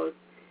GMOs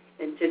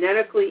and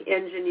genetically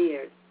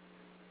engineered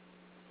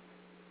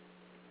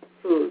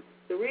foods.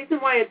 The reason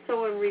why it's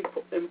so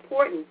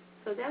important,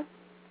 so that's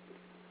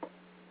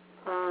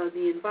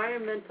the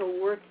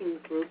Environmental Working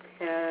Group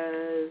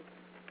has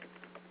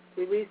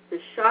released the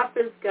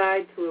Shopper's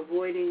Guide to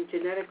Avoiding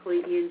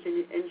Genetically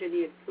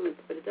Engineered Foods,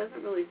 but it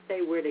doesn't really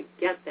say where to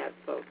get that,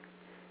 folks.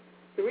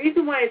 The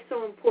reason why it's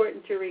so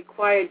important to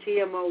require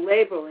GMO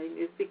labeling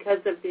is because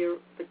of their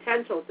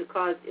potential to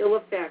cause ill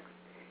effects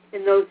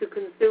in those who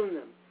consume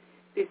them.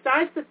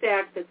 Besides the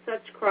fact that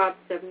such crops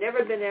have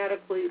never been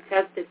adequately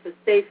tested for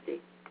safety,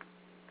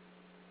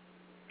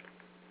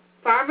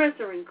 farmers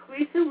are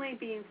increasingly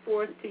being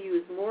forced to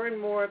use more and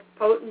more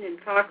potent and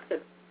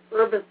toxic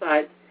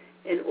herbicides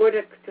in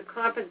order to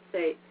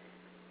compensate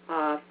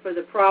for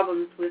the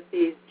problems with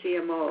these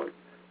GMOs.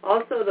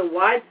 Also, the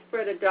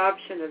widespread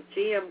adoption of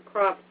GM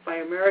crops by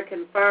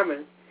American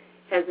farmers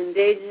has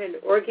endangered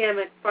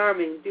organic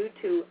farming due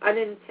to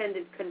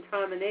unintended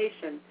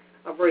contamination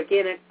of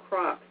organic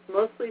crops,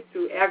 mostly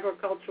through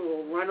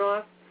agricultural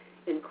runoff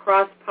and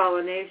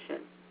cross-pollination.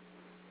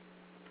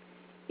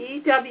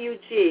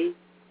 EWG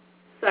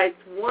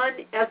cites one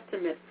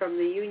estimate from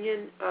the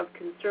Union of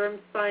Concerned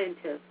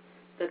Scientists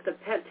that the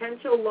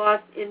potential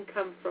lost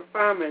income for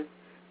farmers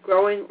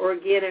growing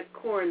organic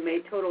corn may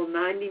total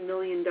 $90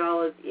 million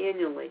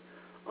annually,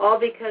 all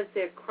because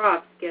their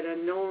crops get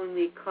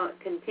unknowingly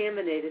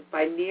contaminated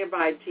by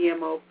nearby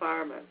GMO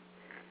farmers.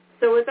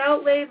 So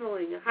without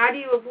labeling, how do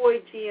you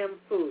avoid GM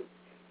foods?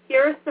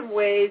 Here are some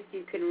ways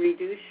you can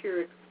reduce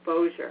your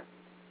exposure.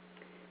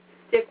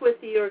 Stick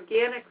with the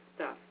organic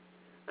stuff.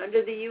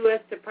 Under the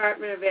U.S.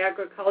 Department of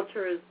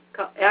Agriculture's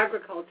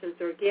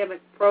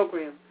organic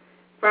program,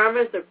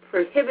 farmers are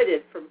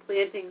prohibited from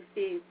planting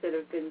seeds that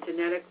have been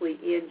genetically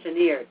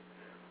engineered.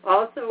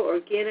 Also,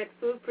 organic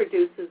food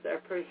producers are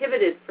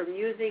prohibited from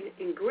using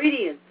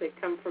ingredients that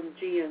come from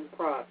GM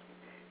crops,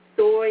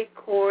 soy,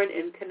 corn,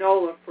 and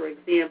canola, for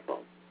example.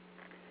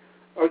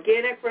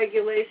 Organic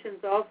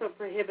regulations also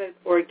prohibit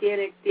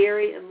organic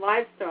dairy and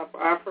livestock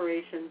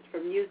operations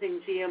from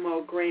using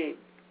GMO grains.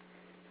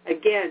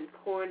 Again,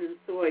 corn and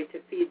soy to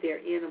feed their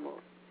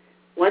animals.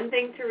 One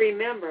thing to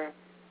remember,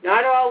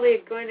 not all the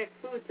organic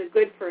foods are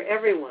good for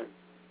everyone.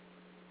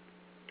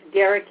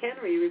 Derek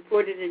Henry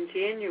reported in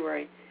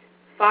January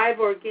 5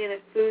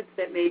 organic foods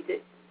that may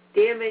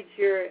damage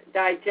your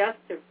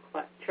digestive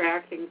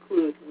tract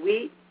include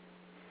wheat,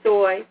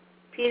 soy,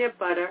 peanut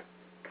butter,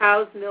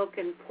 cow's milk,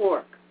 and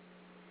pork.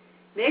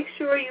 Make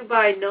sure you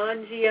buy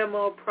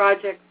non-GMO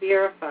Project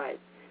verified.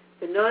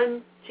 The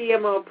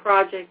non-GMO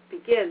project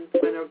begins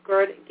when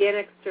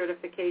organic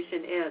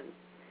certification ends.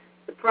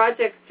 The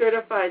project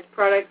certifies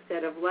products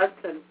that have less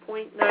than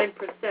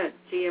 0.9%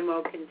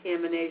 GMO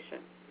contamination.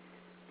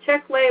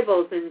 Check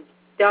labels and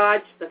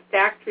dodge the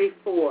factory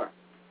 4,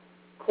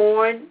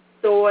 corn,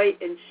 soy,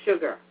 and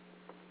sugar.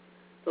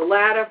 The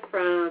latter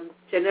from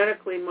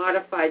genetically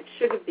modified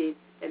sugar beets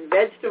and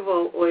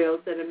vegetable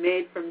oils that are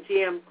made from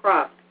GM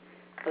crops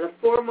are the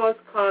 4 most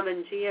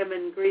common GM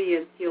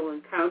ingredients you'll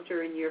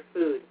encounter in your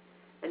food.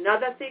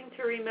 Another thing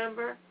to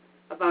remember,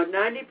 about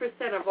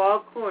 90% of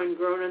all corn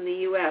grown in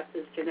the U.S.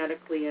 is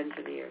genetically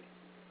engineered.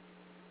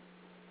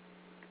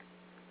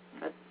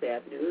 That's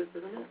sad news,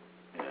 isn't it?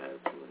 Yeah,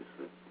 that's really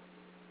sick.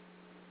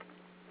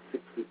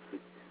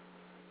 666.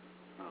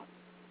 Wow.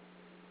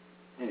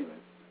 Anyway,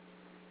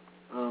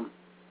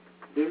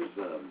 there's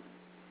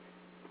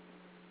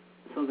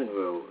something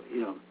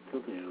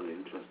really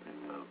interesting.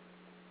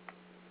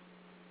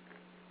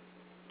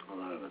 A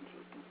lot of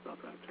interesting stuff,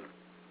 actually.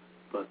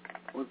 But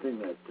one thing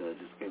that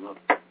just came up,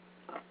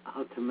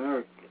 how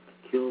turmeric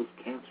kills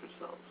cancer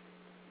cells.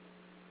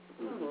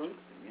 That was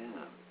interesting,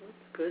 yeah.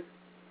 That's good.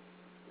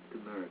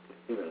 Turmeric,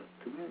 yeah.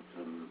 Turmeric's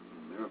a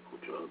miracle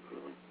drug,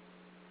 really.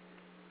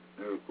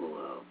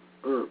 Miracle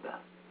herb.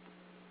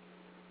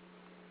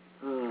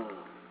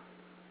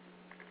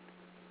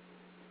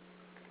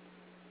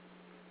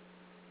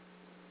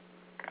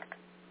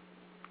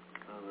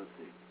 Let's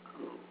see.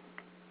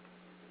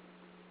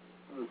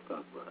 Let's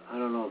talk about it. I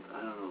don't know if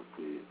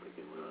we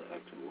can really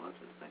actually watch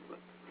this thing, but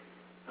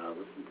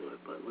listen to it.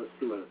 But let's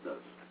see what it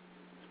does.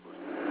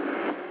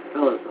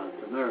 Tell us on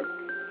turmeric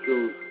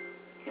kills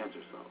cancer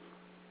cells.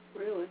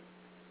 Really?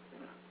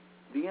 Yeah.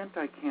 The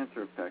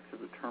anti-cancer effects of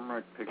the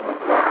turmeric pigment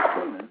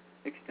curcumin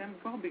extend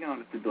well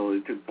beyond its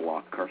ability to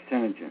block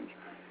carcinogens.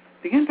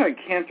 The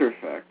anti-cancer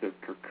effect of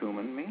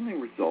curcumin mainly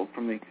results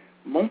from the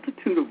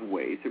multitude of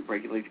ways it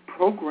regulates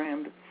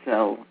programmed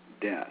cell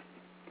death.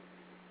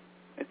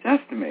 It's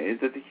estimated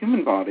that the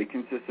human body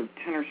consists of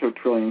 10 or so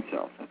trillion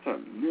cells. That's a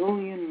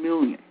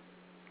million.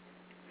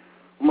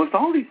 Almost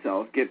all these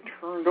cells get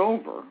turned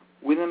over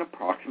within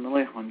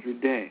approximately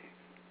 100 days.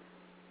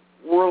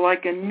 We're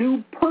like a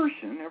new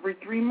person every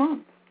 3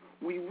 months.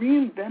 We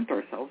reinvent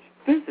ourselves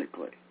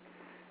physically.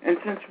 And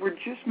since we're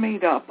just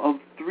made up of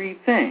 3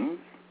 things,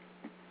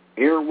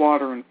 air,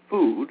 water, and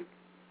food,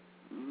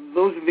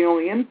 those are the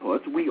only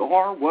inputs. We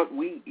are what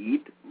we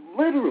eat,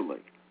 literally.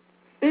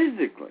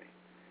 physically.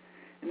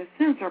 In a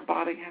sense, our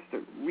body has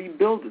to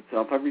rebuild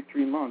itself every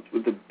 3 months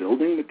with the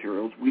building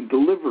materials we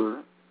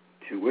deliver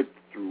to it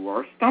through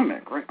our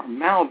stomach, right? Our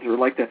mouths are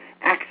like the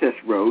access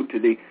road to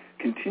the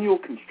continual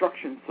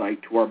construction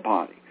site to our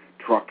body.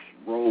 Trucks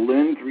roll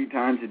in 3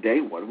 times a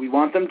day. What do we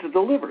want them to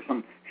deliver?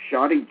 Some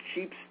shoddy,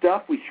 cheap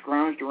stuff we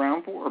scrounged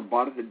around for or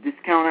bought at the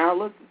discount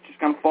outlets that's just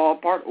going to fall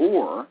apart?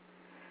 Or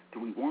do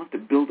we want to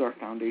build our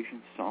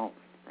foundation solid?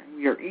 Right?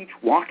 We are each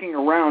walking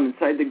around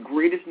inside the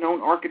greatest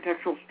known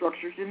architectural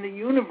structures in the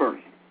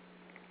universe.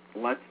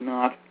 Let's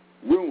not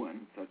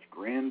ruin such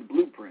grand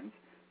blueprints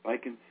by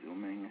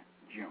consuming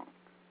junk.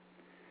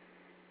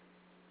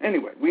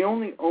 Anyway, we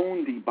only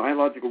own the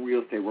biological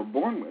real estate we're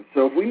born with,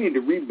 so if we need to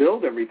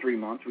rebuild every 3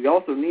 months, we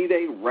also need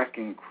a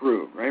wrecking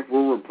crew, right? If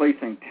we're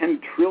replacing 10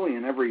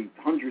 trillion every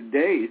 100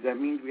 days, that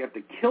means we have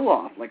to kill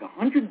off like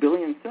 100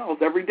 billion cells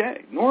every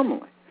day,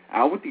 normally,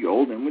 out with the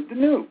old, in with the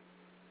new.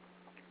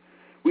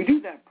 We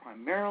do that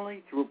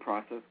primarily through a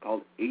process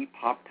called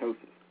apoptosis,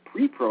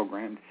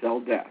 pre-programmed cell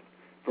death,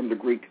 from the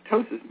Greek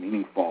tosis,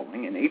 meaning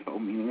falling, and apo,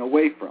 meaning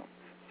away from.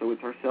 So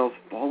it's our cells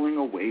falling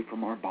away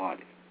from our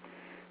body.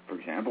 For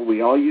example,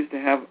 we all used to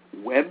have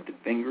webbed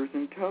fingers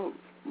and toes,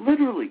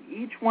 literally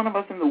each one of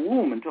us in the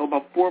womb until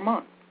about 4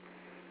 months.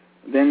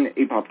 Then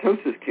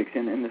apoptosis kicks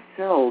in, and the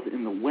cells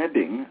in the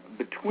webbing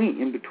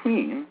in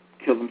between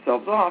kill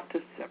themselves off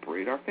to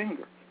separate our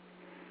fingers.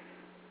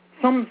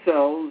 Some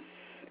cells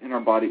in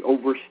our body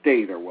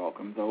overstay their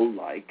welcome, though,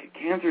 like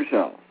cancer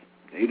cells.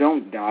 They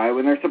don't die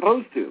when they're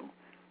supposed to,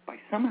 by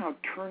somehow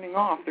turning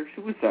off their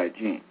suicide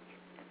genes.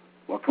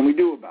 What can we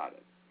do about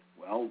it?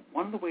 Well,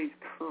 one of the ways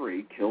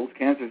curry kills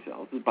cancer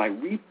cells is by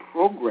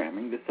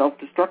reprogramming the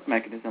self-destruct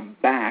mechanism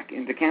back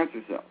into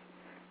cancer cells.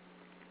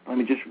 Let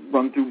me just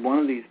run through one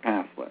of these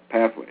pathways,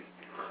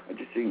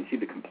 just so you can see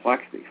the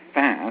complexity.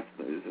 FAST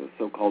is a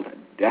so-called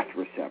death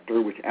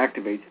receptor, which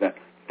activates the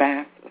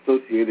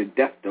FAST-associated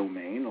death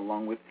domain,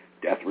 along with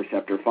death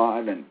receptor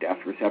 5 and death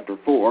receptor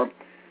 4.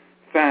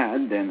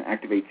 FAD then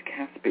activates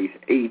caspase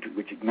 8,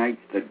 which ignites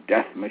the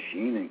death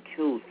machine and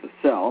kills the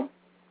cell.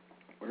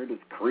 Where does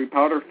curry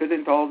powder fit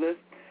into all this?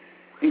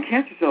 In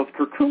cancer cells,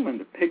 curcumin,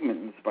 the pigment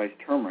in the spice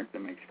turmeric that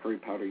makes curry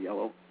powder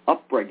yellow,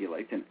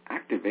 upregulates and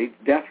activates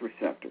death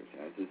receptors,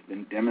 as has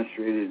been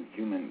demonstrated in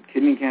human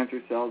kidney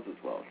cancer cells, as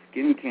well as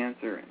skin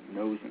cancer and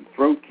nose and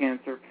throat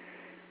cancer.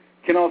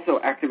 Can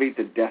also activate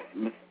the death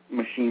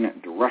machine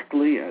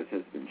directly, as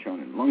has been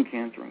shown in lung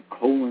cancer and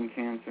colon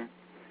cancer.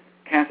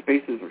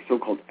 Caspases are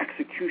so-called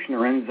executioner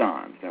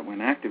enzymes that, when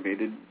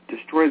activated,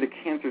 destroy the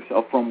cancer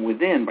cell from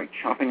within by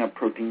chopping up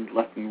proteins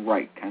left and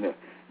right, kind of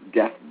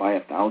death by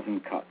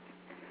 1,000 cuts.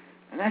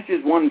 And that's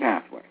just one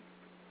pathway.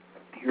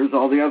 Here's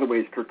all the other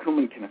ways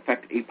curcumin can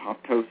affect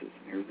apoptosis.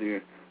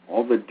 Here's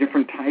all the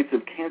different types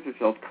of cancer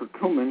cells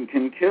curcumin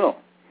can kill.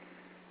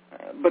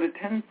 But it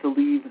tends to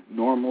leave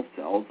normal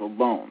cells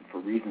alone for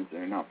reasons that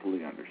are not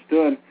fully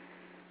understood.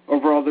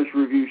 Overall, this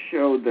review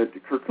showed that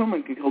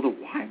curcumin can kill a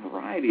wide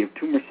variety of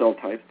tumor cell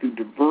types through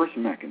diverse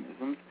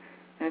mechanisms,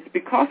 and it's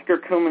because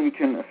curcumin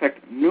can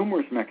affect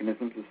numerous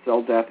mechanisms of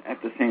cell death at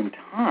the same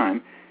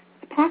time,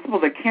 it's possible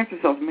that cancer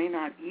cells may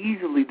not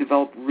easily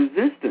develop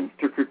resistance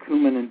to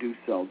curcumin-induced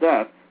cell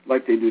death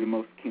like they do to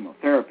most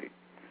chemotherapy.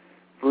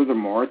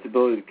 Furthermore, its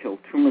ability to kill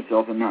tumor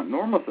cells and not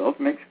normal cells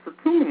makes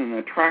curcumin an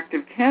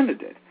attractive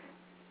candidate.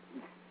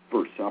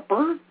 For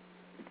supper,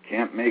 you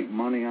can't make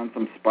money on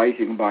some spice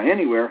you can buy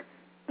anywhere,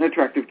 an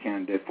attractive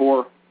candidate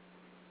for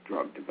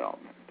drug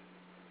development.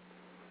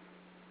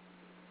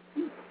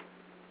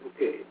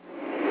 Okay.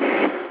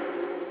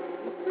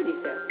 Pretty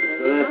fascinating.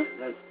 So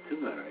that's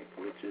turmeric,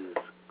 which is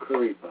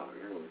curry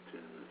powder, which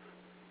is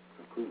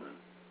curcumin,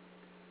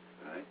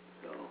 right?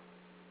 So,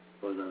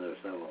 goes under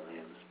several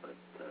names, but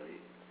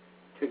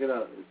check it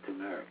out. It's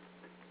turmeric,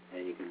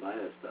 and you can buy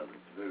that stuff.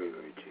 It's very,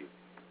 very cheap.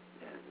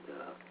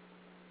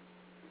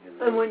 And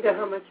I wonder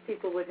how much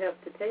people would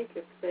have to take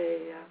if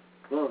they...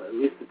 Well, at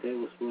least a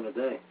tablespoon a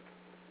day.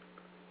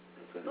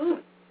 That's what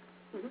it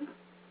said. Mm-hmm.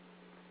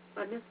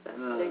 I missed that.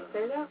 Did they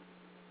say that?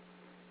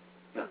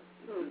 Yeah,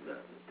 it's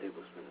a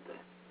tablespoon a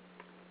day.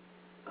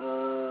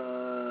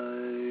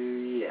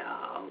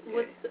 Yeah, okay.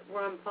 What's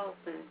Ron Paul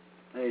saying?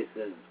 He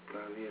says,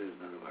 Crimea is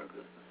none of our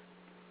business.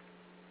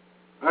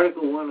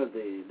 Article 1 of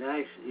the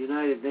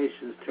United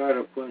Nations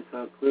Charter points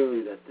out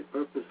clearly that the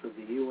purpose of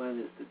the UN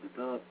is to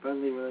develop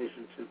friendly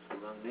relationships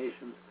among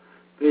nations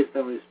based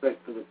on respect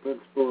for the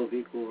principle of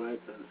equal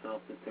rights and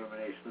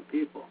self-determination of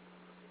people.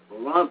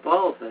 Well, Ron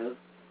Paul says,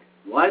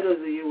 why does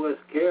the U.S.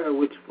 care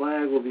which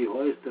flag will be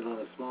hoisted on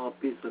a small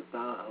piece of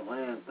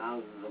land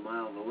thousands of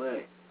miles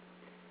away?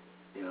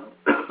 You know,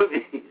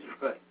 he's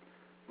right.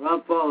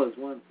 Ron Paul is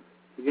once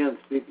again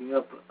speaking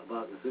up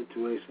about the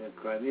situation in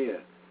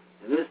Crimea.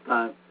 And this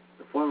time,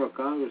 the former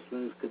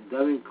congressman is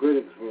condemning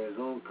critics for his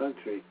own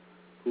country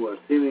who are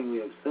seemingly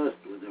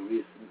obsessed with the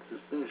recent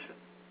secession.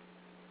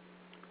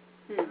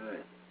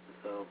 Right.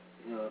 So,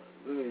 you know,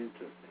 very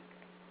interesting.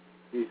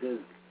 He says,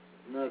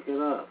 knock it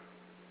off.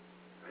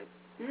 Right?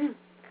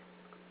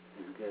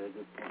 He's got a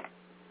good point.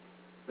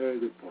 Very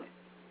good point.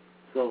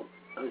 So,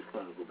 I just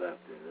want to go back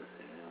to this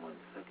in 1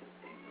 second.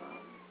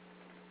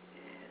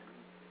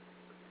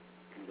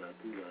 And do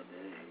that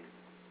day.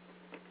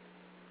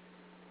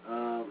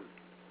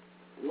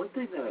 One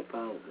thing that I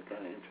found was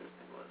kind of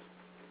interesting was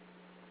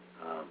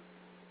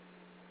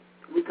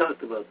we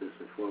talked about this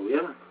before. We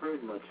haven't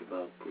heard much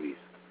about Greece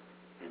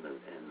in the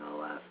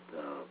last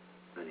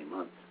many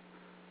months,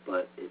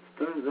 but it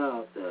turns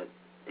out that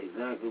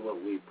exactly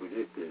what we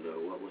predicted, or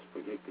what was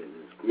predicted,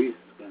 is Greece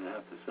is going to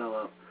have to sell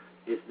off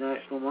its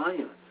national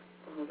monuments.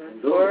 Oh,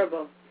 that's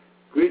horrible.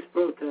 Greece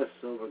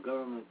protests over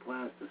government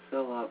plans to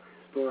sell off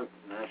historic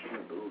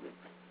national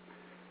buildings.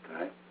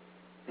 Right?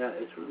 Yeah,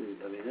 it's really.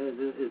 I mean,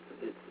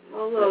 it's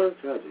all those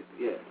tragic.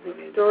 Yeah,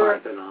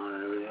 historic Parthenon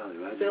and everything else.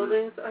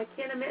 buildings. I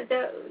can't imagine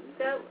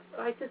that.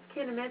 I just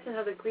can't imagine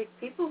how the Greek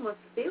people must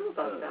feel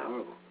about that.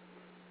 Horrible.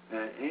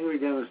 Angry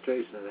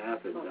demonstration in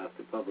Athens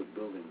after public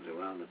buildings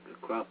around the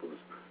Acropolis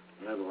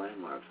and other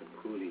landmarks,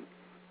 including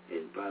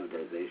a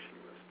privatization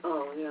list.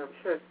 Oh, yeah, I'm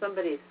sure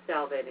somebody's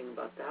salivating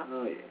about that.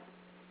 Oh, yeah.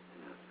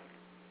 Yes.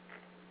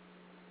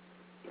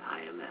 The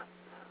IMF.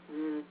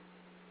 Mm.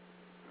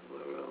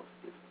 Whoever else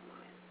gives the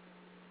money.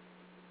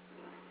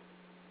 Yeah.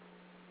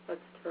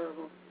 That's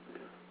terrible.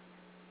 Yeah.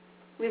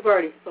 We've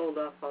already sold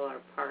off all our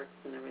parks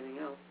and everything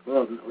else.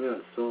 Well, we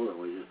haven't sold them.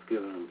 We're just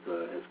giving them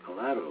as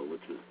collateral,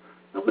 which is,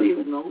 nobody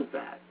even knows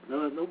that.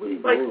 No, nobody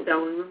knows. Like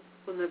selling them.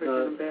 We'll never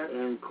give them back.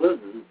 And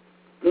Clinton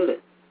did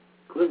it.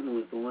 Clinton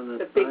was the one that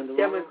signed the big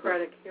them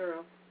Democratic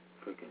hero.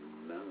 Freaking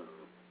mellow.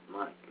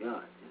 My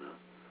God,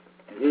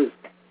 And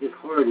his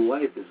horrid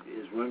wife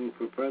is running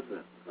for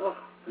president. Oh.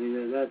 I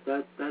mean, that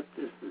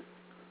just is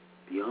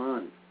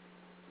beyond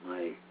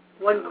my...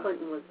 One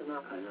Clinton was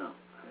enough. I know.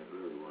 It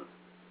really was.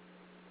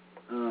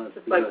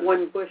 Just like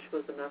one Bush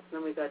was enough, and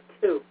then we got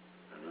two.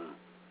 I know.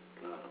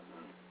 God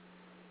almighty.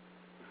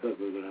 Looks like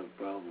we're going to have a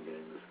problem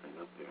getting this thing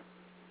up there.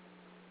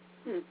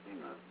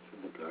 Hang on. It's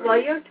in the garden.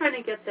 While you're trying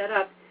to get that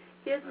up,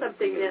 here's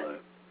something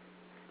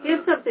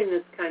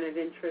that's kind of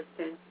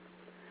interesting.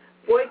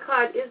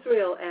 Boycott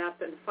Israel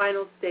app in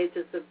final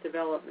stages of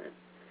development.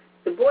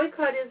 The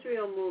Boycott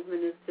Israel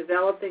movement is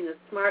developing a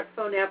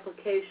smartphone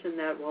application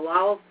that will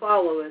allow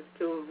followers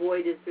to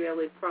avoid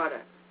Israeli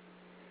products.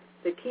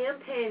 The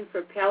campaign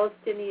for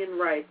Palestinian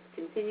rights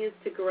continues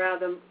to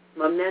gather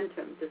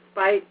momentum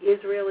despite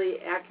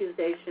Israeli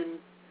accusations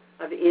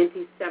of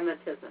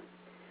anti-Semitism.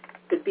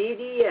 The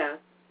BDS,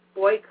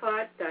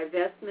 Boycott,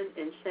 Divestment,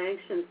 and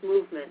Sanctions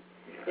Movement,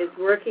 is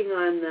working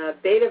on the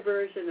beta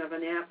version of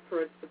an app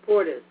for its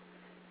supporters,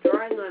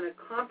 drawing on a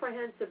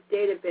comprehensive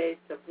database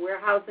of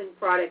warehousing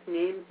product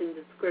names and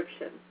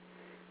descriptions.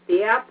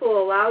 The app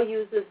will allow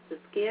users to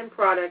scan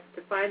products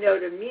to find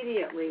out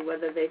immediately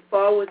whether they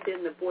fall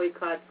within the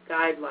boycott's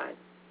guidelines.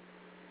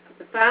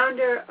 The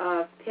founder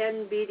of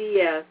PEN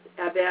BDS,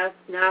 Abbas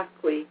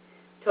Naqvi,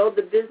 told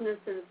the Business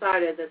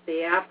Insider that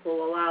the app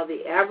will allow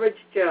the average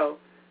Joe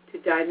to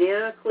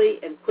dynamically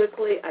and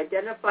quickly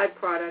identify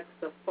products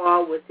that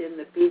fall within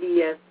the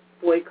BDS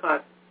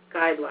boycott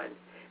guidelines.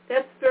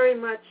 That's very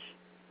much,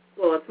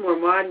 well, it's more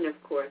modern,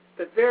 of course,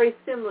 but very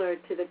similar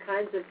to the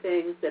kinds of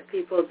things that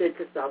people did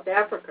to South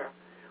Africa,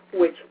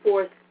 which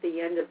forced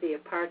the end of the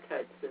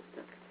apartheid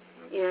system.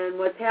 And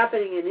what's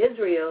happening in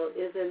Israel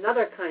is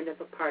another kind of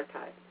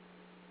apartheid.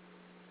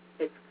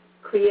 It's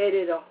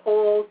created a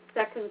whole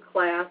second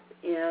class,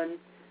 and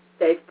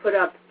they've put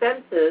up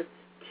fences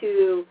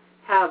to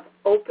have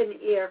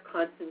open-air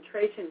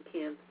concentration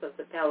camps of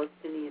the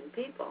Palestinian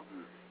people.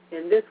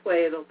 And this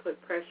way it'll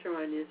put pressure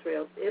on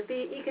Israel. It'll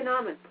be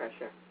economic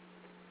pressure.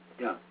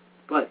 Yeah,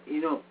 but,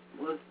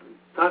 let's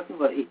talking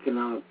about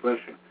economic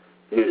pressure.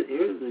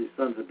 Here's these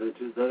sons of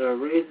bitches that are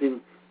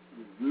raising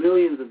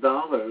millions of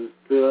dollars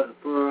for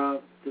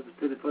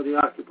the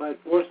occupied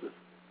forces.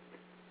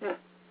 Yeah.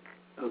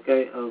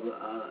 Okay,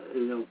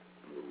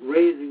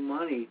 raising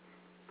money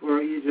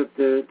for Egypt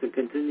to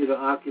continue to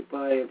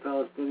occupy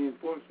Palestinian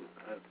forces,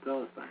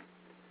 Palestine.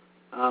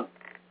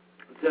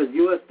 It says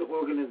U.S.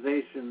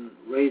 organization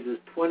raises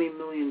 $20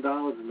 million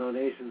in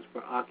donations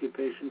for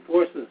occupation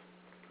forces.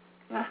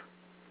 Yeah.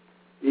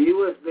 The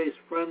U.S.-based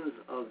Friends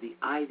of the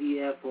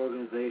IDF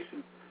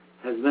organization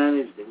has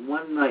managed in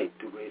one night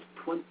to raise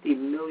 $20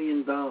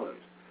 million,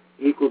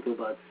 equal to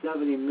about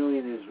 70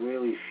 million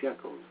Israeli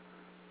shekels,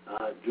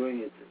 during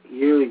its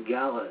yearly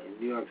gala in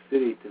New York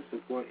City to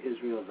support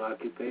Israel's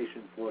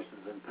occupation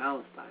forces in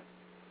Palestine.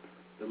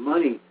 The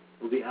money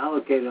will be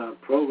allocated on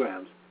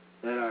programs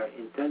that are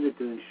intended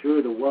to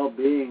ensure the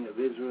well-being of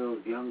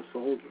Israel's young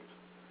soldiers.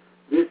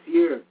 This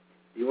year,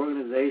 the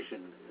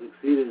organization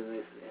succeeded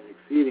in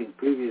exceeding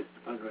previous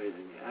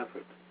fundraising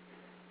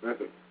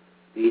records.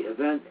 The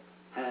event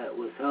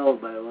was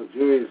held by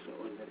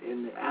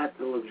at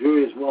the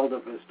luxurious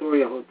Waldorf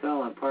Astoria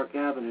Hotel on Park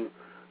Avenue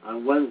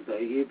on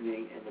Wednesday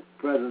evening in the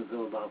presence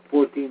of about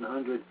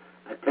 1,400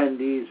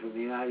 attendees from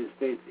the United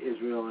States,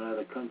 Israel, and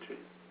other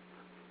countries.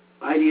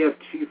 IDF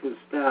Chief of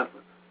Staff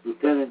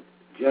Lieutenant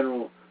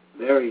General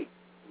Barry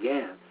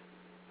Gantz,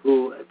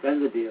 who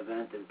attended the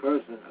event in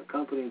person,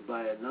 accompanied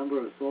by a number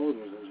of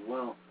soldiers as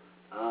well,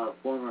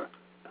 former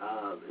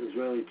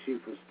Israeli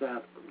Chief of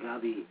Staff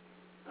Gabi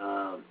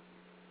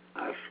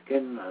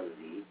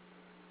Ashkenazi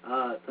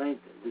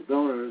thanked the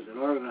donors and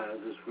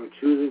organizers for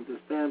choosing to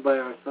stand by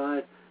our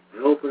side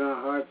and open our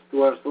hearts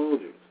to our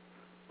soldiers.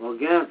 Well,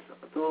 Gantz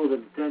told the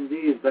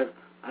attendees that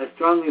I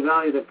strongly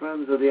value the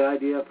Friends of the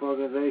IDF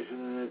organization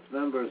and its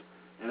members,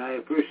 and I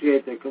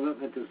appreciate their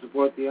commitment to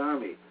support the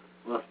Army,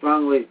 while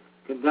strongly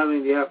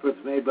condemning the efforts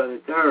made by the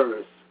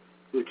terrorists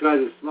who try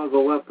to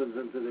smuggle weapons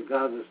into the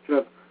Gaza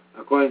Strip,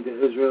 according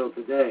to Israel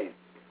Today,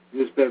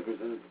 newspapers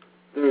in its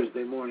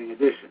Thursday morning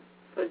edition.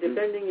 So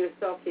defending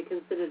yourself, you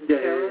consider a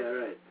terrorist?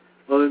 Yeah, right.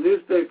 Well, the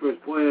newspapers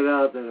pointed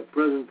out that a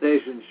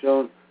presentation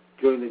shown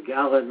during the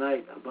gala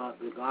night about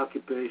the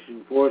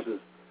occupation forces,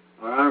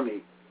 our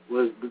army,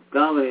 was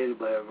dominated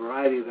by a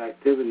variety of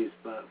activities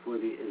for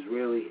the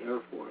Israeli Air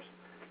Force.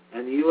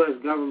 And the U.S.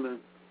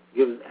 government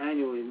gives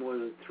annually more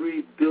than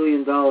 $3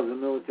 billion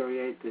in military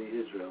aid to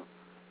Israel,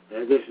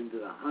 in addition to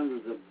the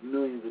hundreds of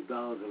millions of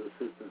dollars of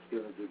assistance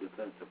given through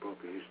defense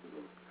appropriation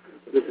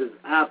bills. This is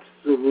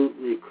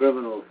absolutely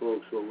criminal,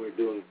 folks, what we're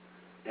doing.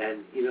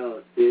 And,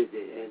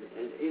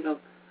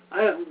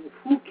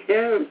 who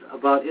cares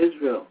about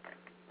Israel,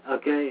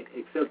 okay,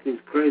 except these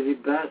crazy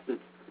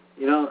bastards?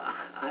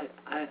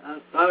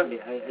 I'm sorry,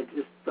 I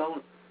just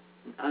don't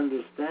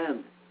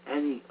understand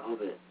any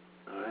of it,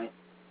 all right?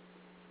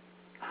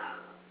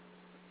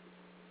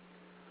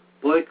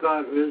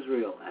 Boycott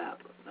Israel app.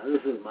 Now,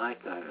 this is my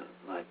kind of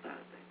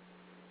thing,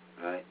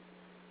 all right?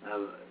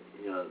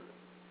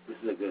 This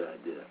is a good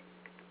idea.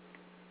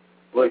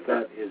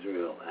 Boycott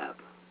Israel app.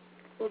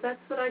 Well, that's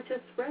what I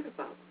just read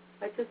about.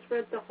 I just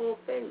read the whole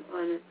thing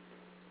on it.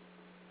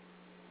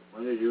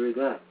 When did you read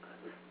that?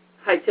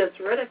 I just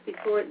read it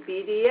before at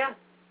BDS.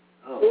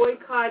 Oh.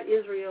 Boycott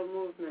Israel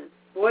movement.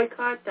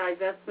 Boycott,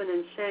 divestment,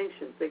 and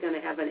sanctions. They're going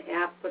to have an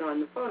app put on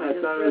the phone. I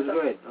thought it was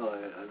great. Oh,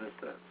 I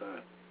missed that.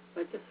 Sorry.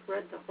 I just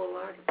read the whole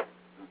article.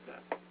 Okay.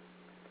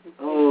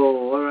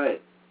 Oh, all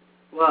right.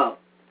 Well,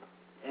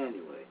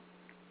 anyway.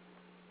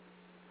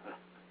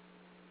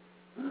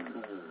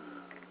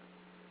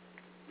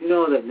 You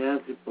know that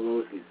Nancy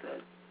Pelosi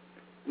said,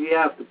 we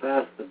have to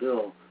pass the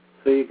bill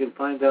so you can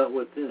find out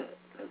what's in it.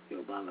 That's the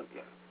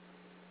Obamacare.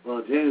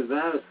 Well, James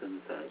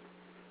Madison said,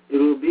 it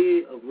will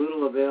be of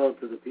little avail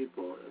to the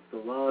people if the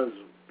laws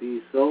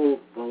be so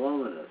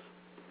voluminous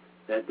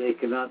that they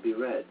cannot be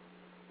read,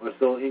 or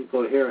so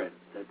incoherent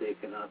that they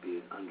cannot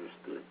be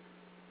understood.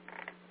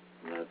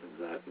 And that's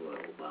exactly what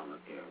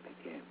Obamacare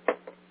became.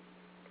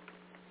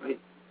 Right?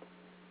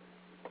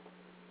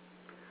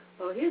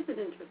 Well, here's an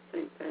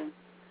interesting thing.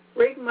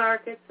 Rig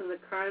markets and the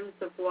crimes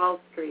of Wall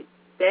Street,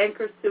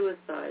 banker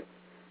suicides,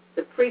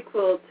 the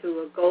prequel to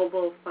a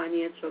global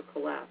financial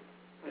collapse.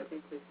 Yep.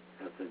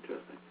 That's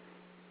interesting.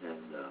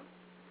 And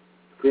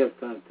if we have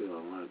time to,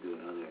 I want to do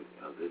another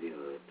video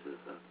that is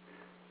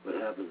what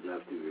happens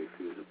after you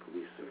refuse a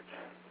police search.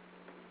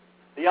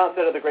 The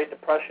onset of the Great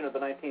Depression of the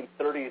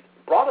 1930s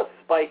brought a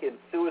spike in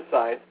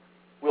suicides.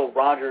 Will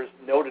Rogers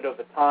noted of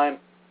the time,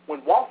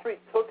 when Wall Street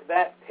took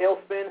that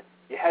tailspin,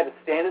 you had to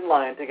stand in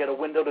line to get a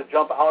window to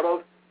jump out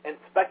of, and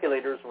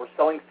speculators were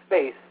selling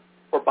space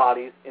for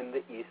bodies in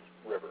the East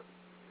River.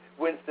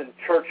 Winston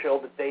Churchill,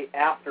 the day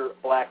after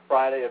Black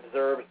Friday,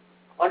 observed,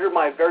 under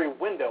my very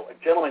window,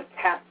 a gentleman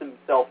cast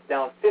himself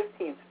down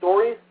 15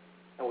 stories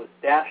and was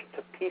dashed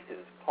to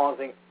pieces,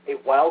 causing a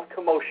wild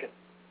commotion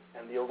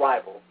and the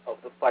arrival of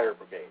the fire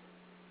brigade.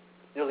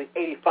 Nearly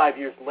 85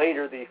 years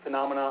later, the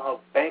phenomena of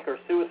banker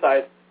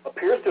suicide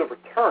appears to have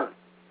returned.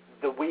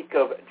 The week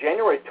of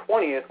January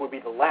 20th would be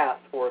the last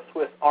for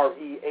Swiss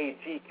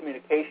REAG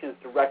Communications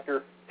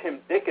Director Tim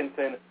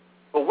Dickinson,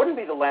 but wouldn't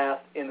be the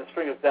last in the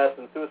string of deaths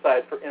and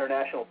suicides for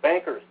international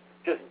bankers.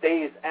 Just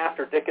days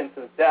after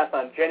Dickinson's death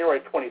on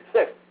January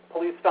 26th,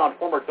 police found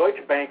former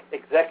Deutsche Bank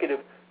executive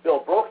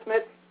Bill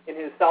Broeksmit in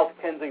his South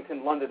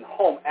Kensington, London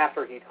home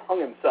after he'd hung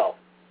himself.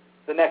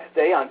 The next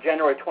day, on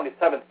January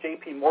 27th,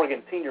 J.P.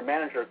 Morgan senior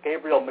manager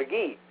Gabriel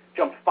McGee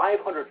jumped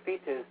 500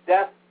 feet to his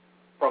death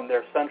from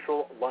their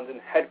central London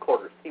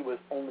headquarters. He was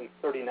only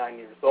 39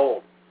 years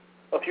old.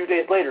 A few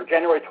days later,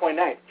 January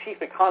 29th,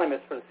 chief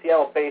economist for the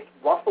Seattle-based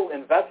Russell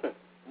Investments,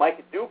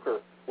 Mike Duker,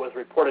 was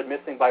reported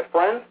missing by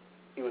friends.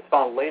 He was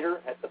found later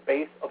at the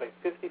base of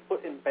a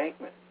 50-foot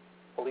embankment.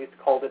 Police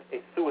called it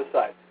a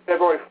suicide.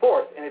 February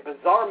 4th, in a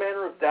bizarre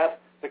manner of death,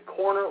 the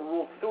coroner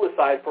ruled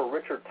suicide for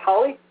Richard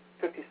Tolley,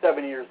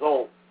 57 years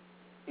old.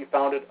 He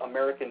founded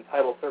American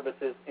Title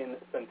Services in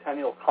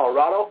Centennial,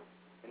 Colorado,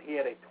 and he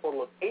had a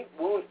total of 8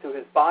 wounds to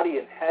his body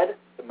and head.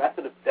 The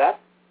method of death,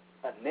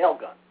 a nail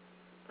gun.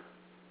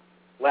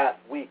 Last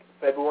week,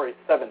 February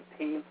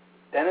 17th,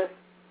 Dennis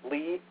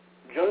Lee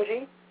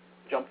Junji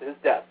jumped to his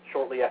death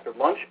shortly after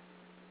lunch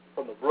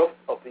from the roof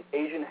of the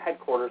Asian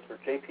headquarters for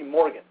J.P.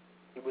 Morgan.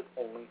 He was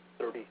only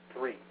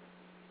 33.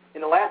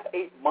 In the last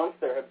 8 months,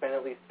 there have been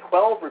at least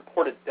 12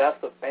 reported deaths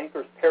of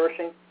bankers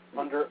perishing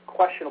under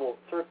questionable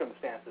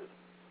circumstances.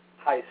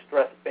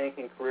 High-stress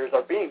banking careers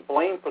are being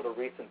blamed for the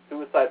recent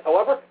suicides.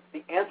 However,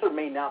 the answer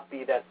may not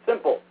be that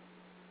simple.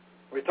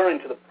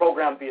 Returning to the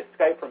program via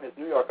Skype from his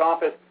New York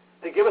office,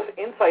 To give us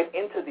insight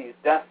into these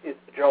deaths is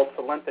Gerald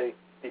Celente,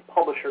 the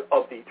publisher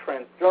of the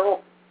Trends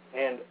Journal.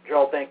 And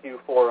Gerald, thank you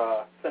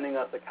for sending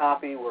us a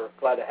copy. We're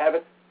glad to have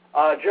it.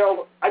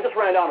 Gerald, I just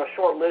ran down a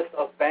short list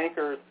of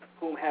bankers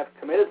who have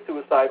committed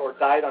suicide or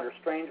died under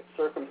strange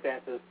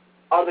circumstances.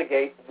 Out of the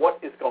gate, what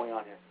is going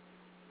on here?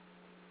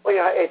 Well,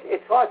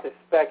 it's hard to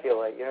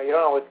speculate. You don't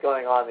know what's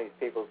going on in these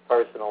people's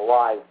personal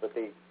lives, but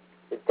the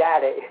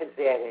data is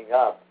adding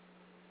up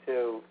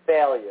to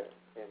failure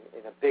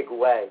in a big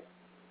way.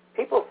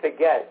 People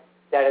forget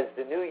that as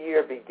the new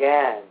year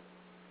began,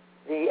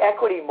 the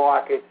equity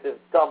markets have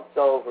dumped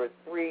over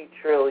 $3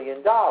 trillion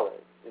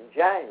in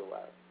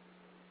January.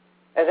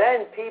 And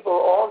then people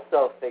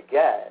also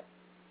forget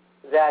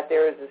that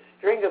there is a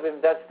string of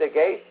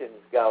investigations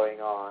going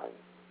on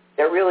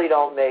that really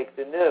don't make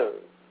the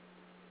news.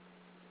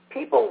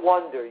 People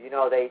wonder,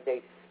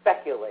 they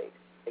speculate.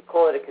 They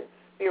call it a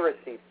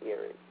conspiracy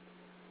theory,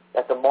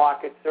 that the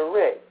markets are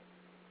rigged.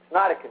 It's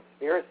not a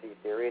conspiracy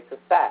theory, it's a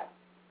fact.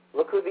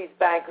 Look who these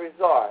bankers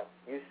are.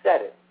 You said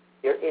it.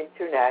 They're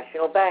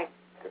international bankers.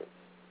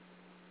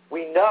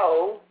 We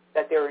know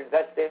that there are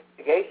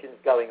investigations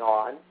going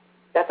on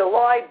that the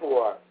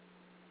LIBOR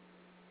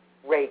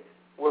rates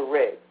were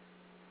rigged.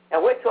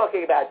 And we're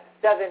talking about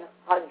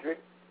 $700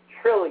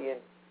 trillion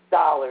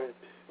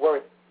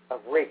worth of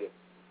rigging.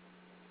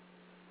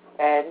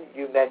 And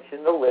you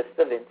mentioned the list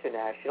of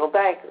international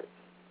bankers,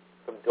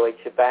 from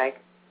Deutsche Bank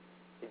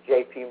to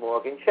J.P.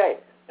 Morgan Chase.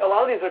 A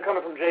lot of these are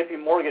coming from J.P.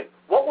 Morgan.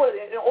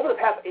 Over the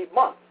past 8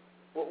 months,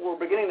 we're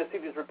beginning to see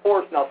these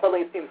reports now.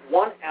 Suddenly it seems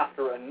one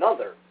after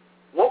another.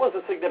 What was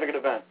the significant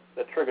event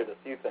that triggered this,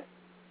 do you think?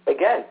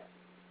 Again,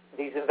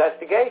 these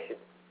investigations.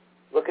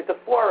 Look at the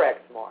Forex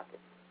market.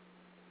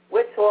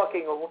 We're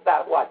talking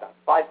about about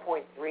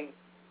 $5.3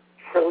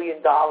 trillion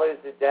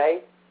a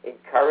day in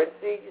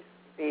currencies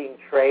being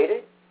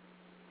traded.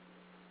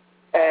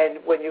 And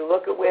when you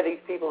look at where these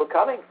people are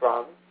coming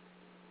from,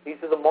 these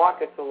are the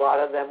markets a lot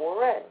of them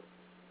were in.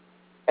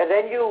 And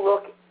then you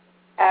look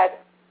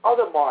at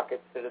other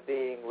markets that are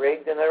being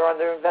rigged and they're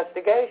under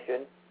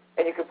investigation,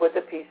 and you can put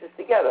the pieces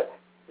together.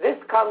 This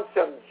comes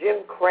from Jim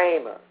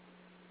Cramer,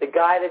 the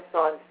guy that's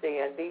on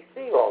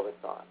CNBC all the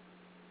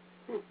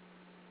time.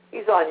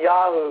 He's on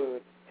Yahoo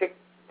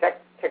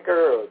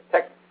Ticker or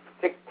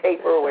Tick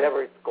Taper or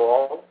whatever it's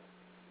called,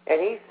 and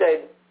he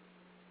said,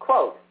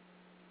 quote,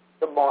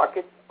 "The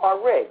markets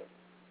are rigged."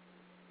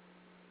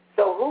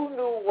 So who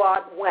knew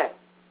what when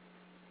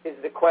is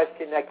the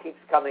question that keeps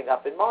coming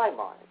up in my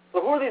mind.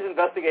 So who are these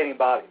investigating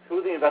bodies? Who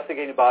are the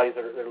investigating bodies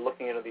that are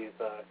looking into these?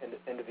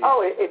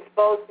 Oh, it's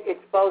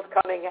both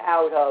coming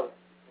out of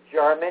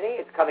Germany,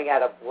 it's coming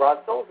out of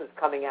Brussels, it's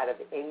coming out of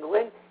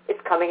England, it's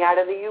coming out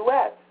of the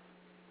U.S.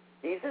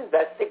 These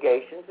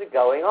investigations are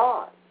going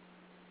on.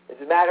 As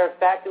a matter of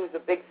fact, there was a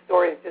big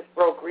story that just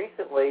broke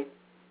recently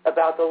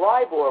about the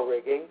LIBOR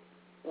rigging,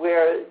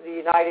 where the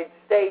United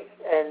States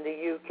and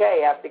the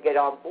UK have to get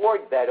on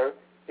board better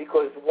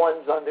because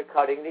one's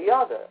undercutting the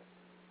other.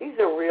 These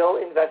are real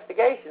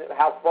investigations.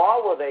 How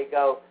far will they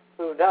go?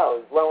 Who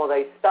knows? When will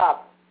they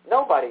stop?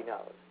 Nobody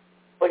knows.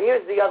 But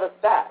here's the other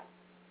fact.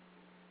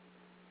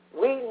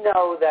 We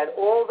know that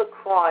all the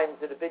crimes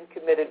that have been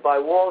committed by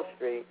Wall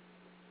Street,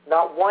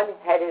 not one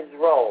head is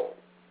rolled.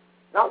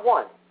 Not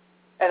one.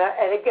 And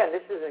again,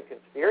 this isn't a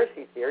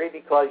conspiracy theory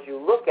because you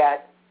look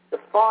at the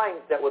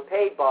fines that were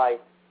paid by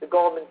the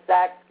Goldman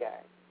Sachs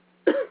gang,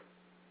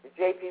 the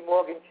J.P.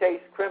 Morgan Chase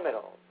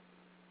criminals,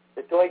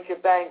 the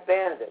Deutsche Bank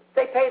bandits.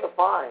 They pay the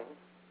fines,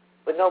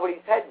 but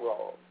nobody's head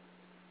rolls.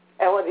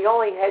 And when the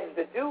only heads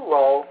that do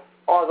roll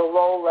are the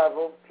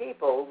low-level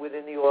people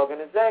within the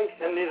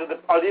organization. And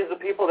are these the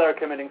people that are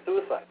committing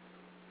suicide?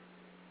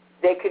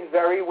 They can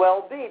very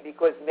well be,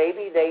 because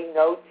maybe they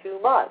know too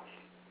much.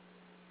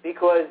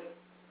 Because,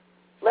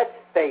 let's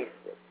face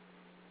it,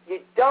 you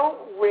don't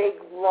rig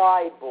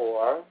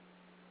LIBOR,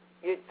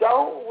 you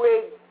don't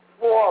rig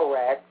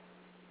Forex,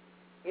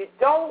 you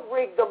don't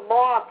rig the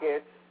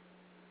markets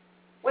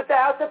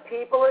without the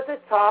people at the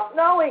top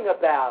knowing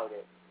about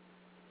it.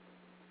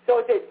 So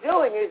what they're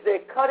doing is they're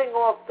cutting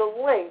off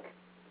the link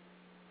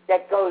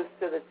that goes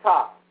to the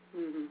top.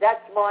 Mm-hmm.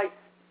 That's my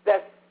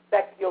best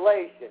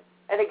speculation.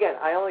 And again,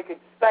 I only can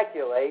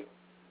speculate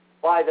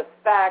by the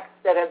facts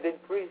that have been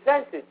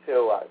presented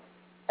to us.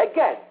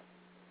 Again,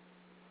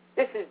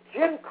 this is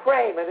Jim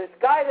Cramer, this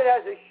guy that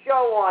has a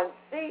show on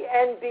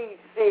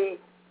CNBC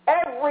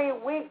every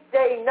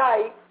weekday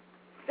night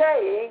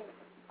saying,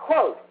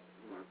 quote,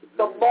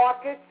 "The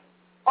markets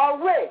are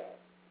rigged."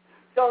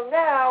 So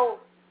now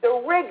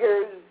the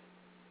riggers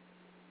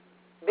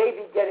may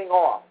be getting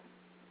off.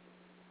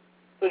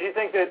 So do you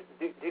think that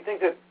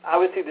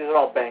obviously these are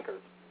all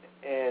bankers,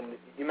 and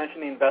you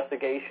mentioned the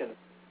investigations.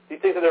 Do you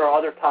think that there are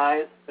other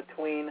ties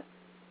between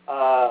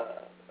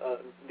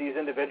these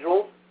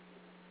individuals?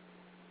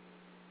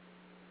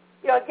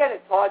 You know, again,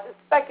 it's hard to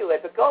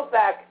speculate, but go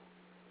back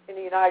in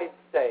the United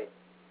States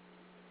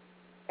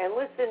and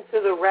listen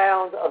to the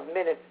round of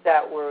minutes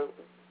that were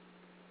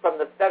from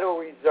the Federal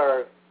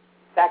Reserve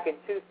back in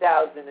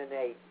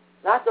 2008.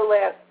 Not the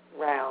last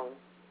round,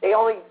 They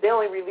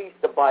only release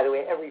them, by the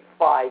way, every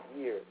 5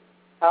 years.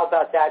 How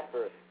about that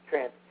for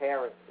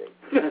transparency?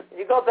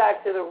 You go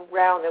back to the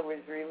round that was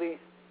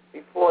released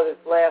before this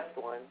last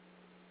one,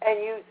 and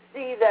you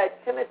see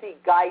that Timothy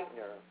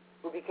Geithner,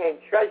 who became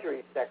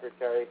Treasury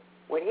Secretary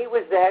when he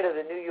was the head of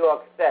the New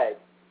York Fed,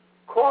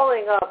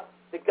 calling up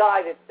the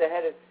guy that's the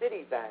head of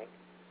Citibank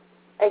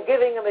and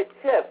giving him a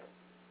tip,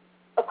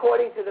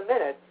 according to the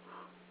minutes,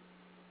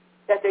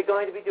 that they're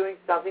going to be doing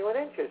something with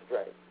interest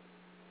rates.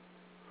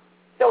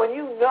 So when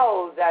you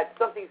know that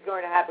something's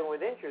going to happen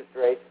with interest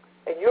rates,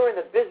 and you're in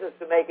the business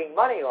of making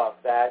money off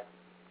that,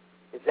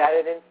 is that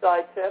an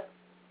inside tip?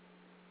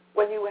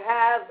 When you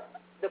have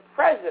the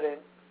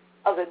president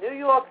of the New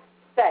York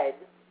Fed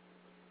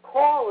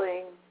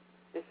calling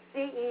the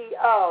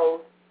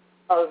CEO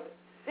of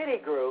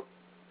Citigroup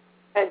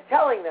and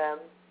telling them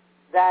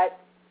that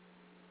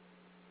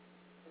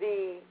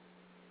the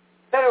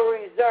Federal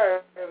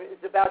Reserve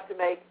is about to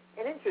make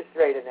an interest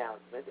rate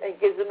announcement and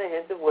gives them a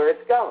hint of where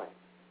it's going.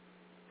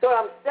 So what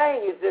I'm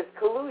saying is there's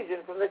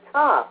collusion from the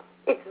top.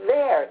 It's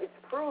there. It's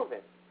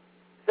proven.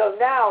 So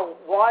now,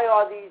 why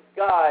are these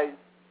guys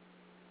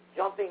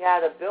jumping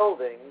out of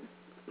buildings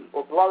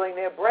or blowing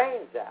their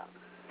brains out?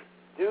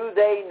 Do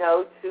they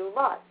know too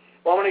much?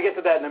 Well, I'm going to get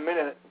to that in a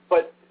minute,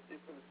 but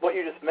what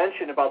you just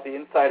mentioned about the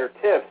insider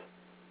tips,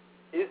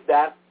 is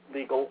that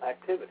legal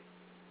activity?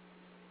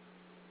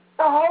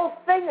 The whole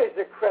thing is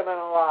a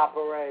criminal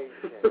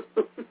operation.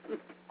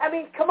 I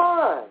mean, come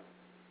on.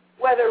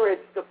 Whether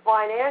it's the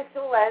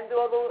financial end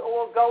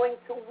or going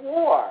to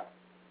war,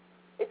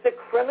 it's a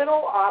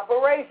criminal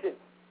operation.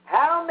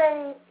 How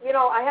many,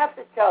 I have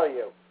to tell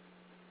you,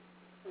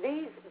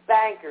 these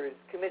bankers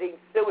committing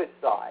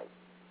suicide,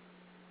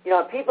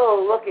 people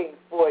are looking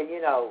for,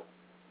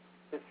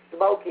 the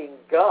smoking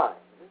gun.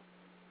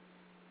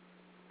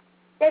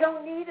 They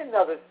don't need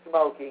another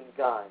smoking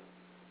gun.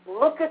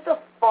 Look at the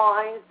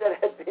fines that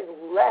have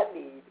been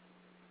levied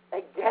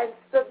against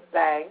the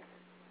banks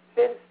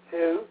since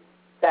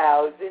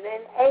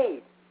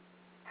 2008.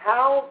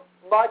 How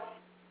much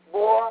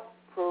more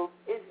proof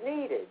is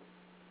needed?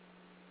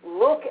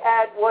 Look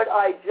at what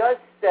I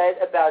just said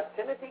about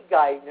Timothy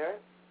Geithner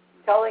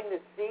telling the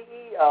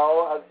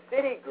CEO of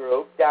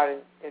Citigroup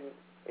down in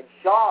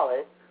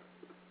Charlotte,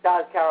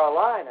 South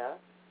Carolina,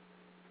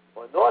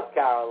 or North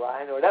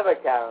Carolina, or whatever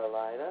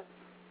Carolina,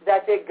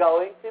 that they're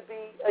going to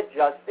be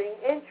adjusting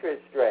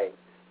interest rates.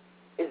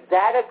 Is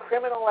that a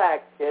criminal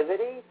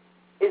activity?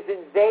 Is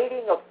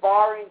invading a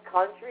foreign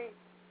country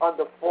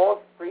under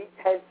false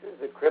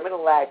pretenses a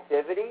criminal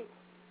activity?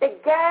 The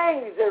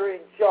gangs are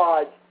in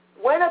charge.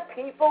 When are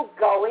people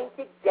going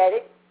to get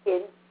it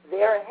in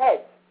their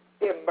heads?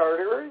 They're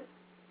murderers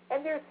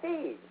and they're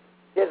thieves.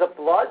 They're the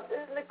Bloods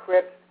and the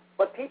Crips,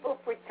 but people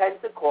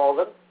pretend to call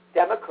them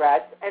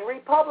Democrats and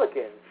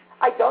Republicans.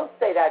 I don't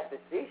say that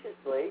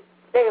facetiously.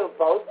 They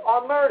both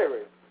are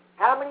murderers.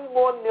 How many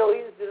more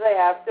millions do they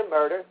have to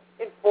murder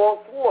in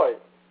false wars?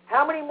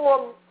 How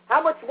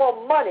much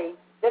more money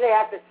do they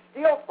have to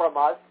steal from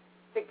us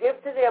to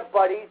give to their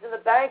buddies in the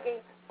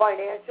banking,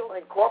 financial,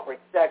 and corporate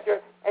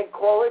sector and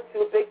call it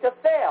too big to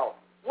fail?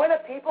 When are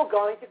people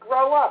going to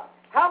grow up?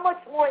 How much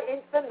more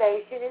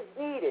information is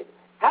needed?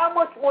 How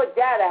much more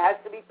data has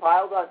to be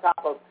piled on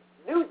top of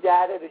new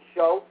data to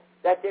show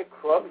that they're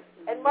crooks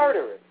and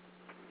murderers?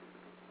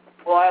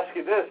 Well, I'll ask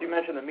you this. You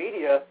mentioned the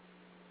media.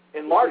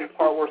 In large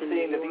part, we're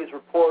seeing that these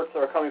reports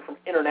are coming from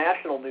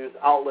international news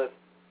outlets.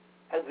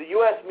 Has the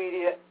U.S.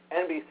 media,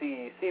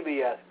 NBC,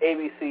 CBS,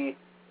 ABC,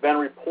 been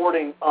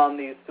reporting on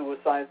these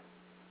suicides?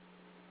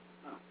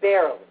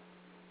 Barely.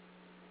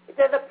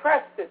 They're the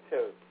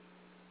prostitutes.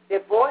 They're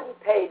bought and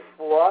paid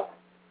for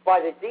by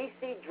the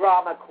D.C.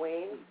 drama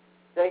queens,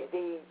 the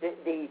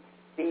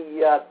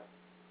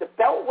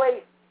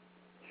Beltway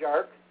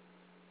jerks,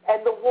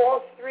 and the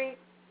Wall Street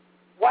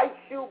white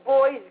shoe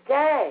boys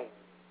gang.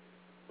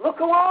 Look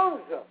who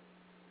owns them.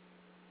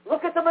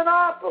 Look at the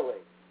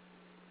monopoly.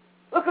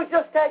 Look who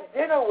just had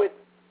dinner with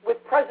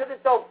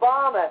President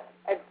Obama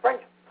and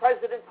French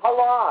President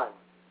Hollande.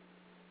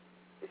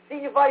 The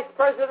senior vice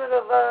president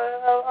of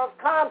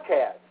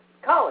Comcast,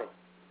 Cohen.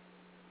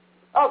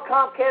 Oh,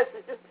 Comcast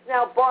is just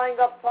now buying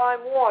up Time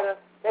Warner.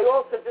 They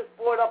also just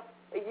bought up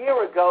a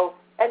year ago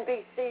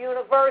NBC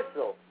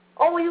Universal.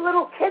 Only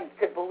little kids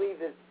could believe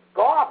this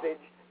garbage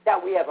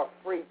that we have a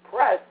free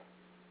press.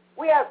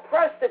 We have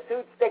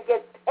prostitutes that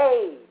get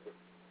paid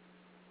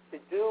to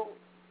do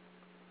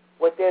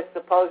what they're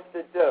supposed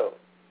to do.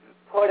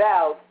 Put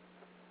out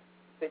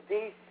the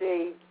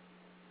D.C.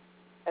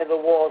 and the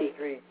Wall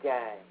Street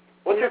gang.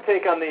 What's your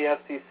take on the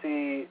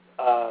FCC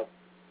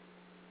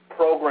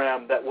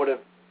program that would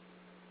have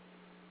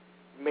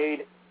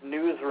made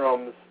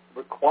newsrooms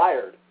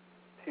required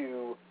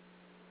to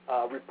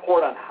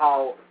report on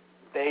how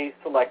they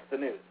select the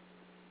news?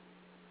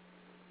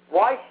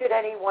 Why should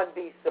anyone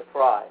be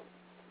surprised?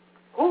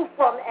 Who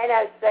from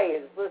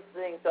NSA is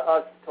listening to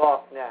us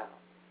talk now?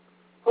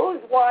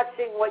 Who's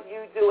watching what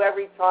you do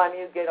every time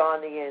you get on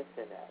the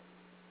Internet?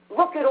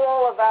 Look at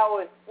all of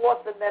our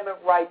Fourth Amendment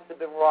rights have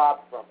been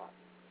robbed from us.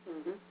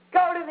 Mm-hmm.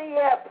 Go to the the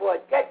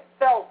airport get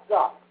felt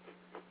up.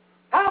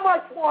 How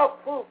much more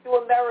proof do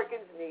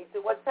Americans need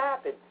to what's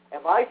happened?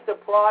 Am I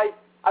surprised?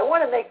 I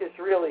want to make this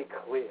really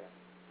clear.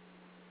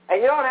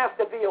 And you don't have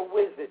to be a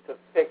wizard to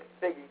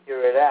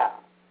figure it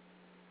out.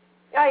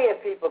 I hear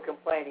people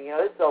complaining,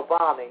 this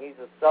Obama, he's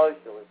a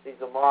socialist, he's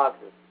a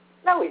Marxist.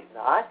 No, he's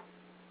not.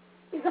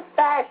 He's a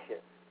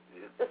fascist.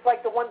 Just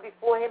like the one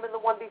before him and the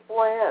one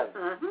before him.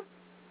 Uh-huh.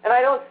 And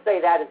I don't say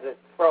that as a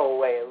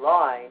throwaway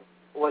line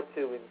or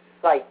to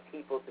incite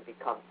people to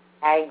become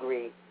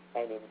angry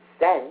and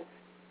incensed.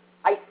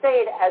 I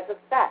say it as a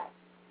fact.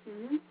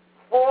 Mm-hmm.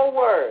 4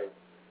 words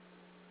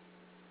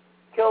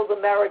killed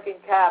American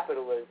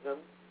capitalism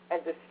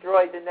and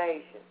destroyed the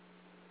nation.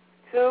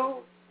 Too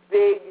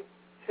big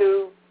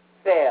to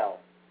fail.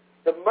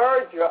 The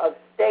merger of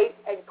state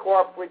and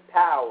corporate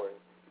powers.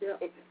 Yeah.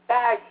 It's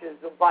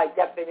fascism by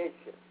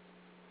definition.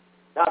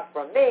 Not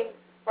from me,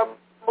 from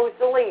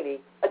Mussolini,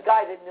 a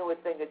guy that knew a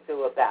thing or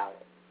two about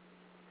it.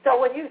 So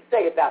when you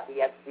say about the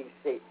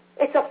FCC,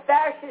 it's a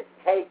fascist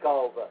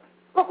takeover.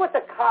 Look what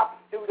the cops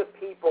do to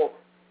people,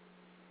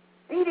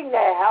 beating the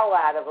hell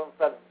out of them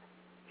for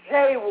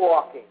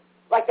jaywalking,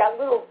 like that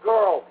little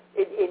girl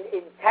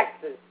in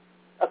Texas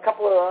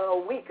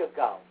a week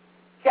ago.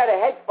 She had her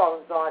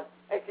headphones on,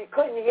 and she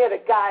couldn't hear the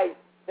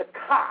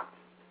cops,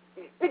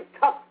 these big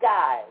tough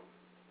guys,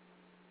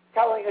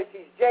 telling her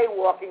she's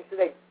jaywalking, so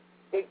they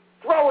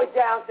throw her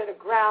down to the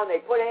ground, they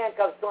put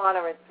handcuffs on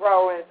her and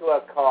throw her into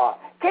a car.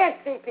 Can't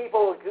see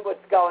people what's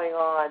going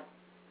on.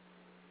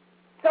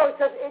 So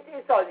it's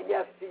on the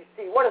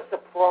FCC. What a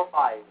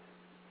surprise.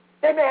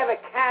 They may have a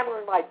camera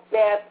in my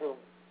bathroom.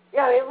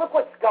 Look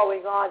what's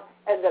going on.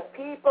 And the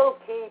people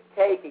keep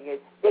taking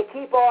it. They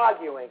keep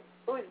arguing.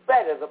 Who's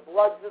better, the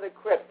Bloods or the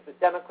Crips, the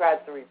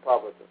Democrats or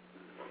Republicans?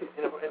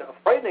 In a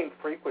frightening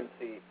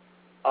frequency,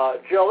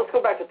 Joe, let's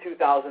go back to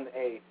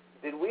 2008.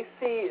 Did we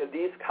see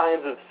these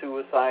kinds of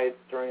suicides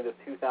during the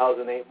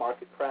 2008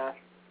 market crash?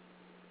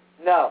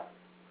 No.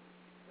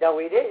 No,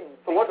 we didn't.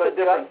 So what's the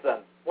difference then?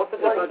 What's the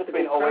difference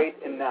between 08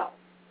 and now?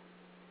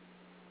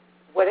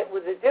 What it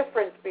was the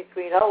difference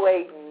between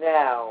 08 and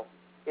now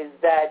is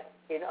that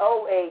in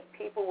 08,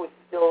 people were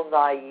still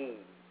naive.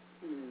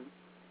 Mm-hmm.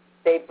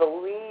 They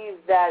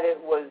believed that it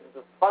was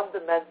the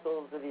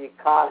fundamentals of the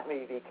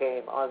economy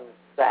became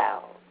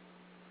unsound.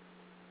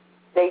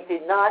 They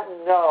did not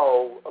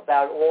know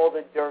about all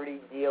the dirty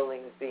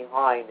dealings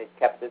behind that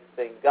kept this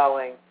thing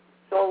going,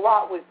 so a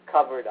lot was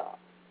covered up.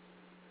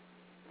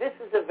 This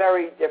is a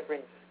very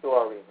different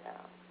story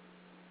now.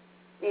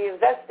 The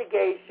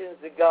investigations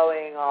are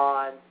going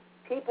on.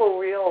 People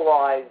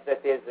realize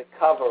that there's a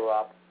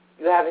cover-up.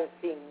 You haven't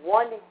seen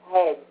one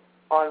head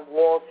on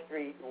Wall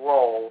Street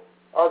roll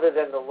other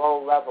than the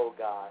low-level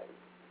guys.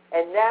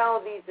 And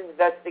now these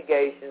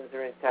investigations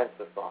are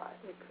intensifying,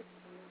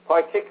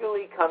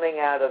 particularly coming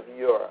out of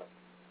Europe.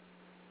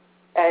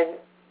 And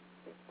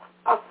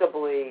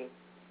possibly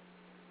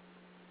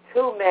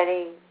too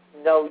many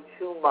know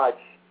too much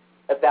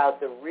about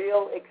the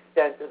real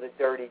extent of the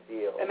dirty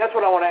deal. And that's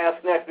what I want to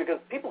ask next, because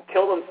people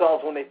kill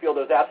themselves when they feel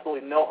there's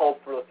absolutely no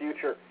hope for the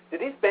future. Do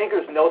these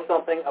bankers know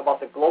something about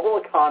the global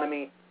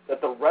economy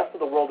that the rest of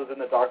the world is in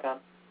the dark on?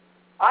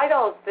 I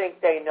don't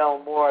think they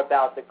know more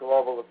about the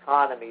global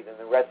economy than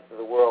the rest of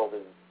the world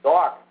is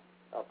dark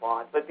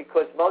upon, but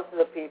because most of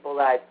the people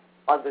that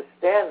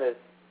understand this,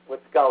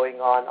 what's going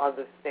on,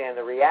 understand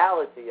the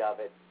reality of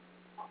it,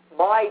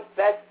 my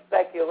best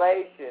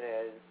speculation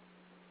is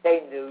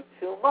they knew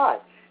too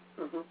much.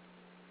 Mm-hmm.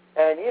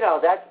 And,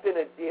 that's been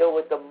a deal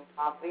with the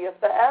mafia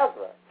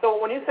forever. So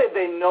when you say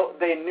they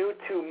knew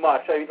too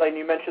much, like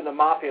you mentioned the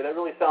mafia, that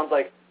really sounds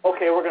like,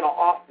 okay, we're going to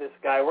off this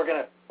guy, we're going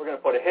to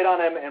put a hit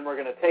on him, and we're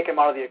going to take him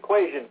out of the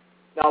equation.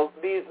 Now,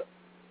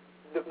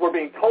 we're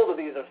being told that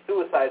these are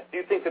suicides. Do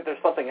you think that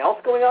there's something else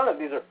going on, that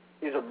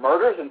these are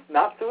murders and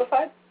not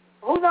suicides?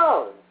 Who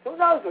knows? Who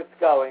knows what's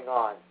going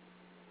on?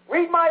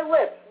 Read my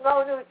lips,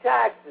 no new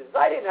taxes.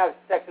 I didn't have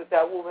sex with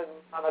that woman,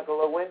 Monica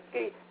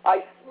Lewinsky.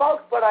 I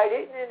smoked, but I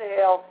didn't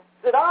inhale.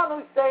 Saddam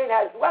Hussein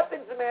has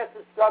weapons of mass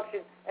destruction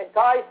and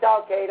ties to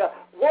Al-Qaeda.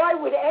 Why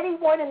would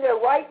anyone in their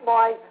right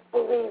mind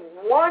believe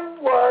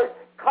one word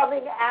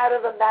coming out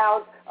of the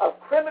mouths of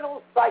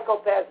criminals,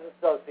 psychopaths, and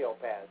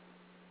sociopaths?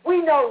 We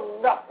know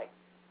nothing.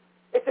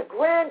 It's a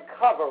grand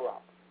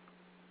cover-up.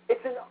 As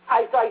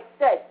I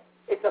said,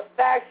 it's a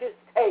fascist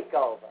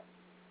takeover.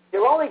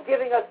 They're only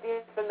giving us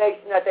the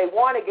information that they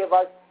want to give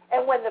us,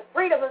 and when the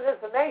Freedom of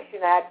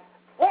Information Act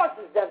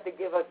forces them to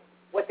give us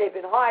what they've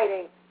been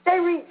hiding, they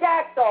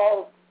redact the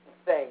whole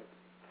thing.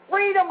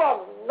 Freedom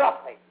of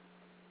nothing.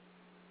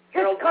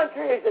 This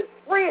country is as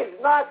free as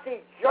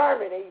Nazi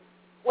Germany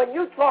when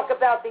you talk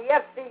about the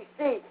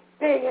FCC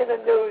being in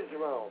the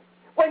newsroom,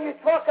 when you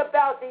talk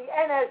about the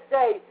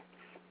NSA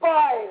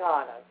spying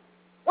on us,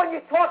 when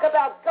you talk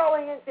about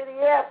going into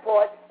the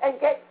airport and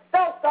get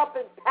felt up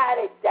and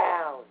patted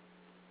down.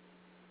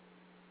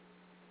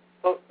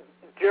 So,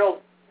 Gerald,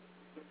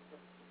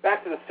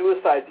 back to the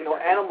suicides,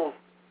 animals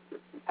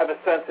have a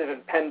sense of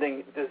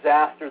impending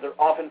disaster. They're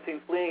often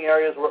seen fleeing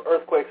areas where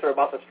earthquakes are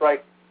about to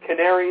strike.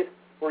 Canaries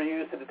were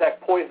used to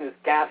detect poisonous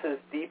gases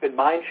deep in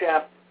mine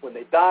shafts. When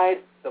they died,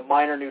 the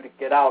miner knew to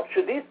get out.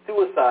 Should these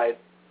suicides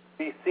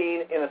be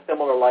seen in a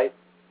similar light?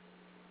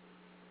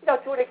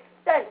 To an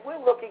extent,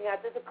 we're looking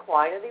at the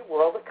decline of the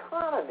world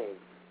economy.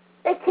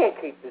 They can't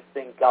keep this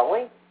thing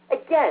going.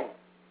 Again,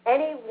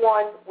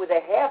 anyone with a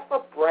half a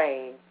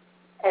brain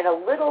and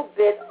a little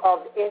bit of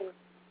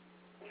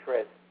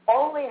interest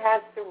only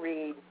has to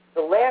read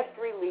the last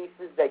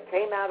releases that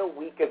came out a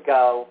week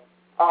ago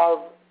of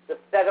the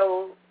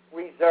Federal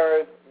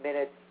Reserve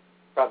minutes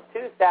from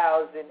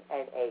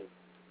 2008.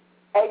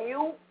 And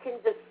you can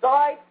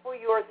decide for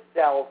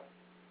yourself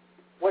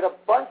what a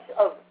bunch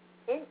of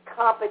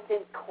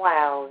incompetent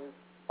clowns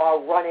are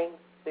running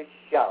the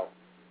show.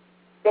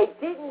 They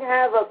didn't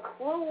have a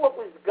clue what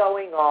was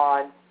going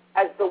on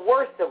as the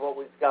worst of what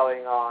was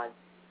going on.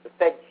 The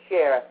Fed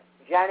chair,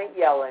 Janet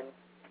Yellen,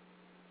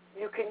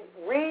 you can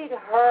read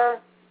her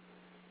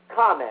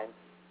comments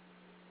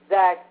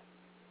that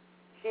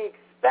she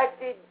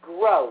expected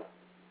growth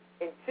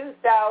in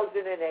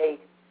 2008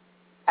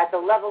 at the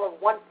level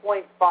of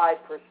 1.5%.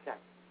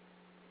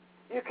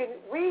 You can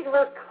read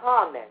her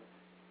comments,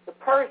 the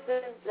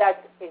person that's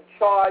in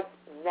charge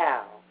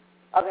now,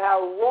 of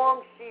how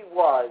wrong she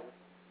was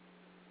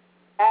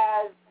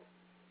as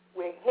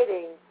we're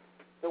hitting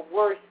the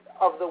worst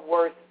of the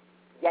worst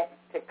yet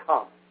to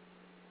come.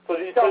 So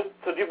do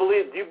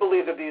you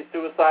believe that these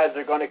suicides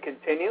are going to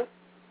continue?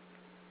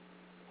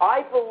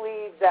 I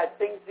believe that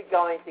things are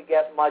going to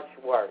get much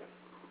worse,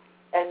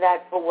 and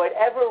that for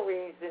whatever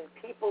reason,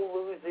 people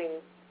losing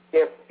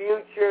their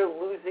future,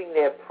 losing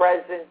their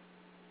present,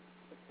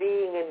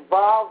 being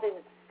involved in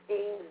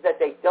schemes that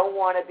they don't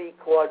want to be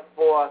caught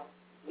for,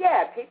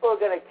 people are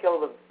going to kill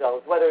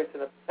themselves, whether it's in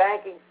the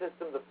banking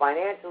system, the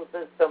financial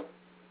system,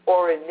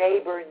 or a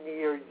neighbor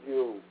near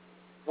you.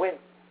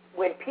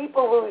 When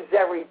people lose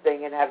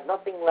everything and have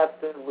nothing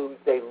left to lose,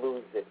 they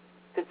lose it.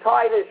 To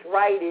tie this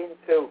right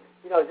into,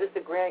 is this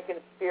a grand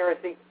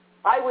conspiracy?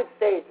 I would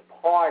say it's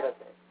part of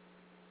it,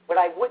 but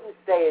I wouldn't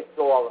say it's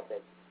all of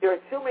it. There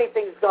are too many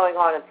things going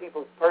on in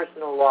people's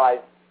personal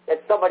lives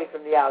that somebody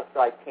from the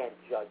outside can't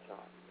judge on.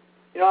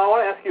 I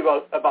want to ask you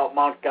about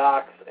Mt.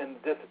 Gox and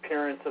the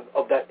disappearance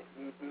of that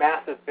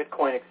massive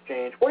Bitcoin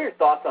exchange. What are your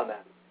thoughts on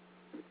that?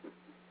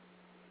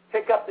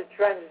 Pick up the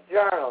Trends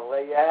Journal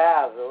that you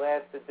have, the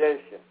last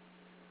edition.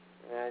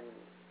 And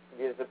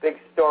there's a big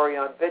story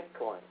on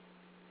Bitcoin.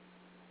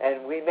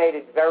 And we made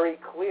it very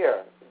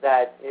clear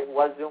that it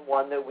wasn't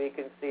one that we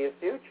can see a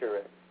future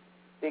in,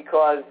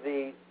 because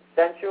the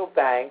central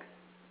banks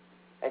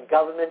and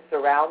governments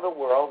around the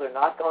world are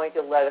not going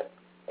to let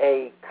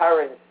a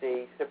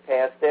currency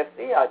surpass their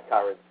fiat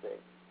currency.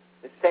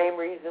 The same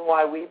reason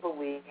why we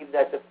believe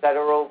that the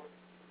federal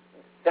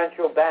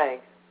central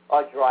banks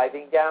are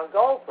driving down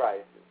gold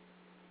prices.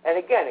 And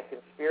again, a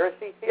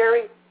conspiracy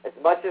theory, as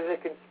much as a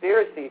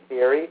conspiracy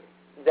theory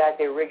that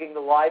they're rigging the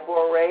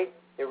LIBOR rate,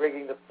 they're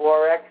rigging the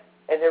Forex,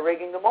 and they're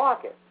rigging the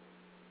market.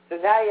 So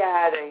now you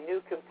had a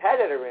new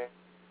competitor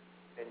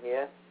in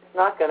here. It's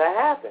not going to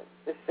happen.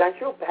 The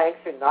central banks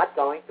are not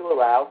going to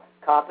allow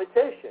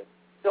competition.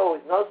 So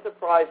it was no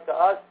surprise to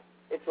us.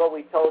 It's what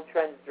we told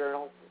Trends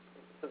Journal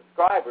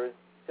subscribers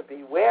to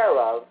beware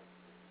of,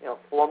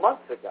 4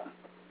 months ago.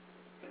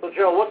 So,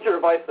 Joe, what's your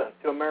advice then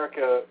to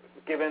America,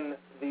 given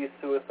these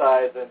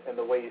suicides and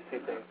the way you see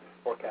things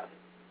forecast?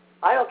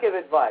 I don't give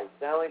advice.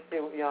 I only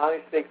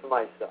speak for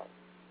myself.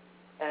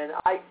 And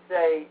I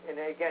say, and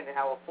again,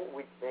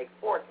 we make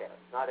forecasts,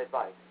 not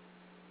advice.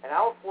 And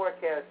our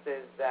forecast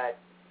is that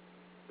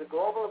the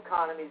global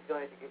economy is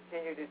going to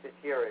continue to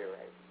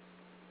deteriorate.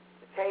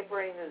 The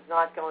tapering is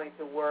not going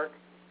to work,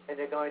 and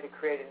they're going to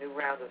create a new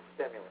round of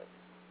stimulus.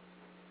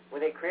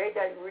 When they create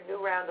that new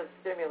round of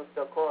stimulus,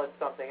 they'll call it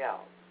something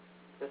else.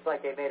 Just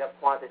like they made up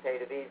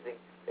quantitative easing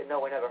that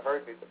no one ever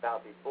heard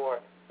about before.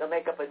 They'll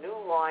make up a new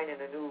line and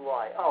a new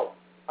lie. Oh,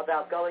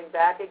 about going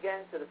back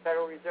again to the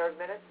Federal Reserve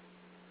minutes?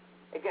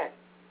 Again,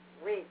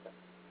 read them.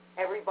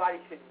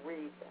 Everybody should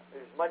read them,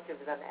 as much of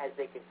them as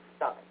they can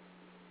stomach.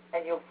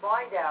 And you'll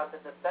find out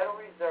that the Federal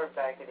Reserve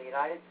Bank in the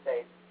United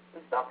States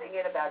is dumping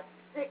in about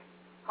 $600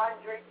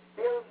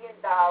 billion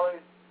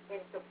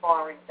into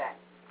foreign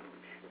banks.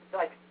 It's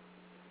like,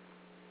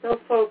 so,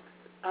 folks,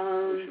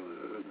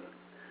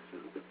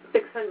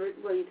 600,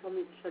 well, you told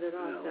me to shut it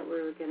off, that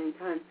we were getting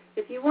time.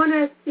 If you want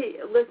to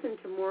listen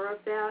to more of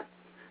that,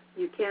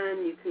 you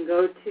can. You can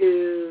go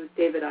to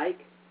David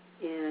Icke,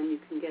 and you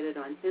can get it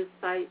on his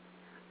site.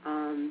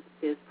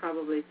 There's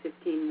probably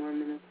 15 more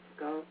minutes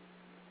to go.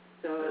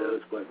 So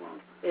it's quite long.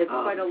 It's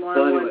quite a long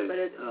one, but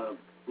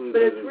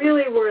it's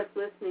really worth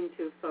listening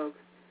to, folks.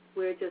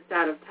 We're just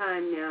out of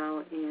time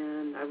now,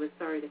 and I was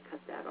sorry to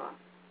cut that off.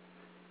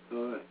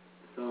 All right.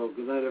 So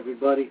good night,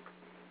 everybody.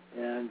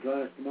 And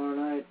join us tomorrow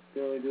night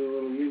till we do a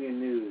little union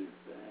news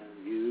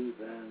and views,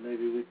 and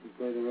maybe we can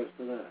play the rest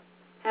of that.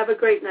 Have a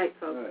great night,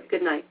 folks. All right.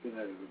 Good night. Good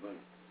night, everybody.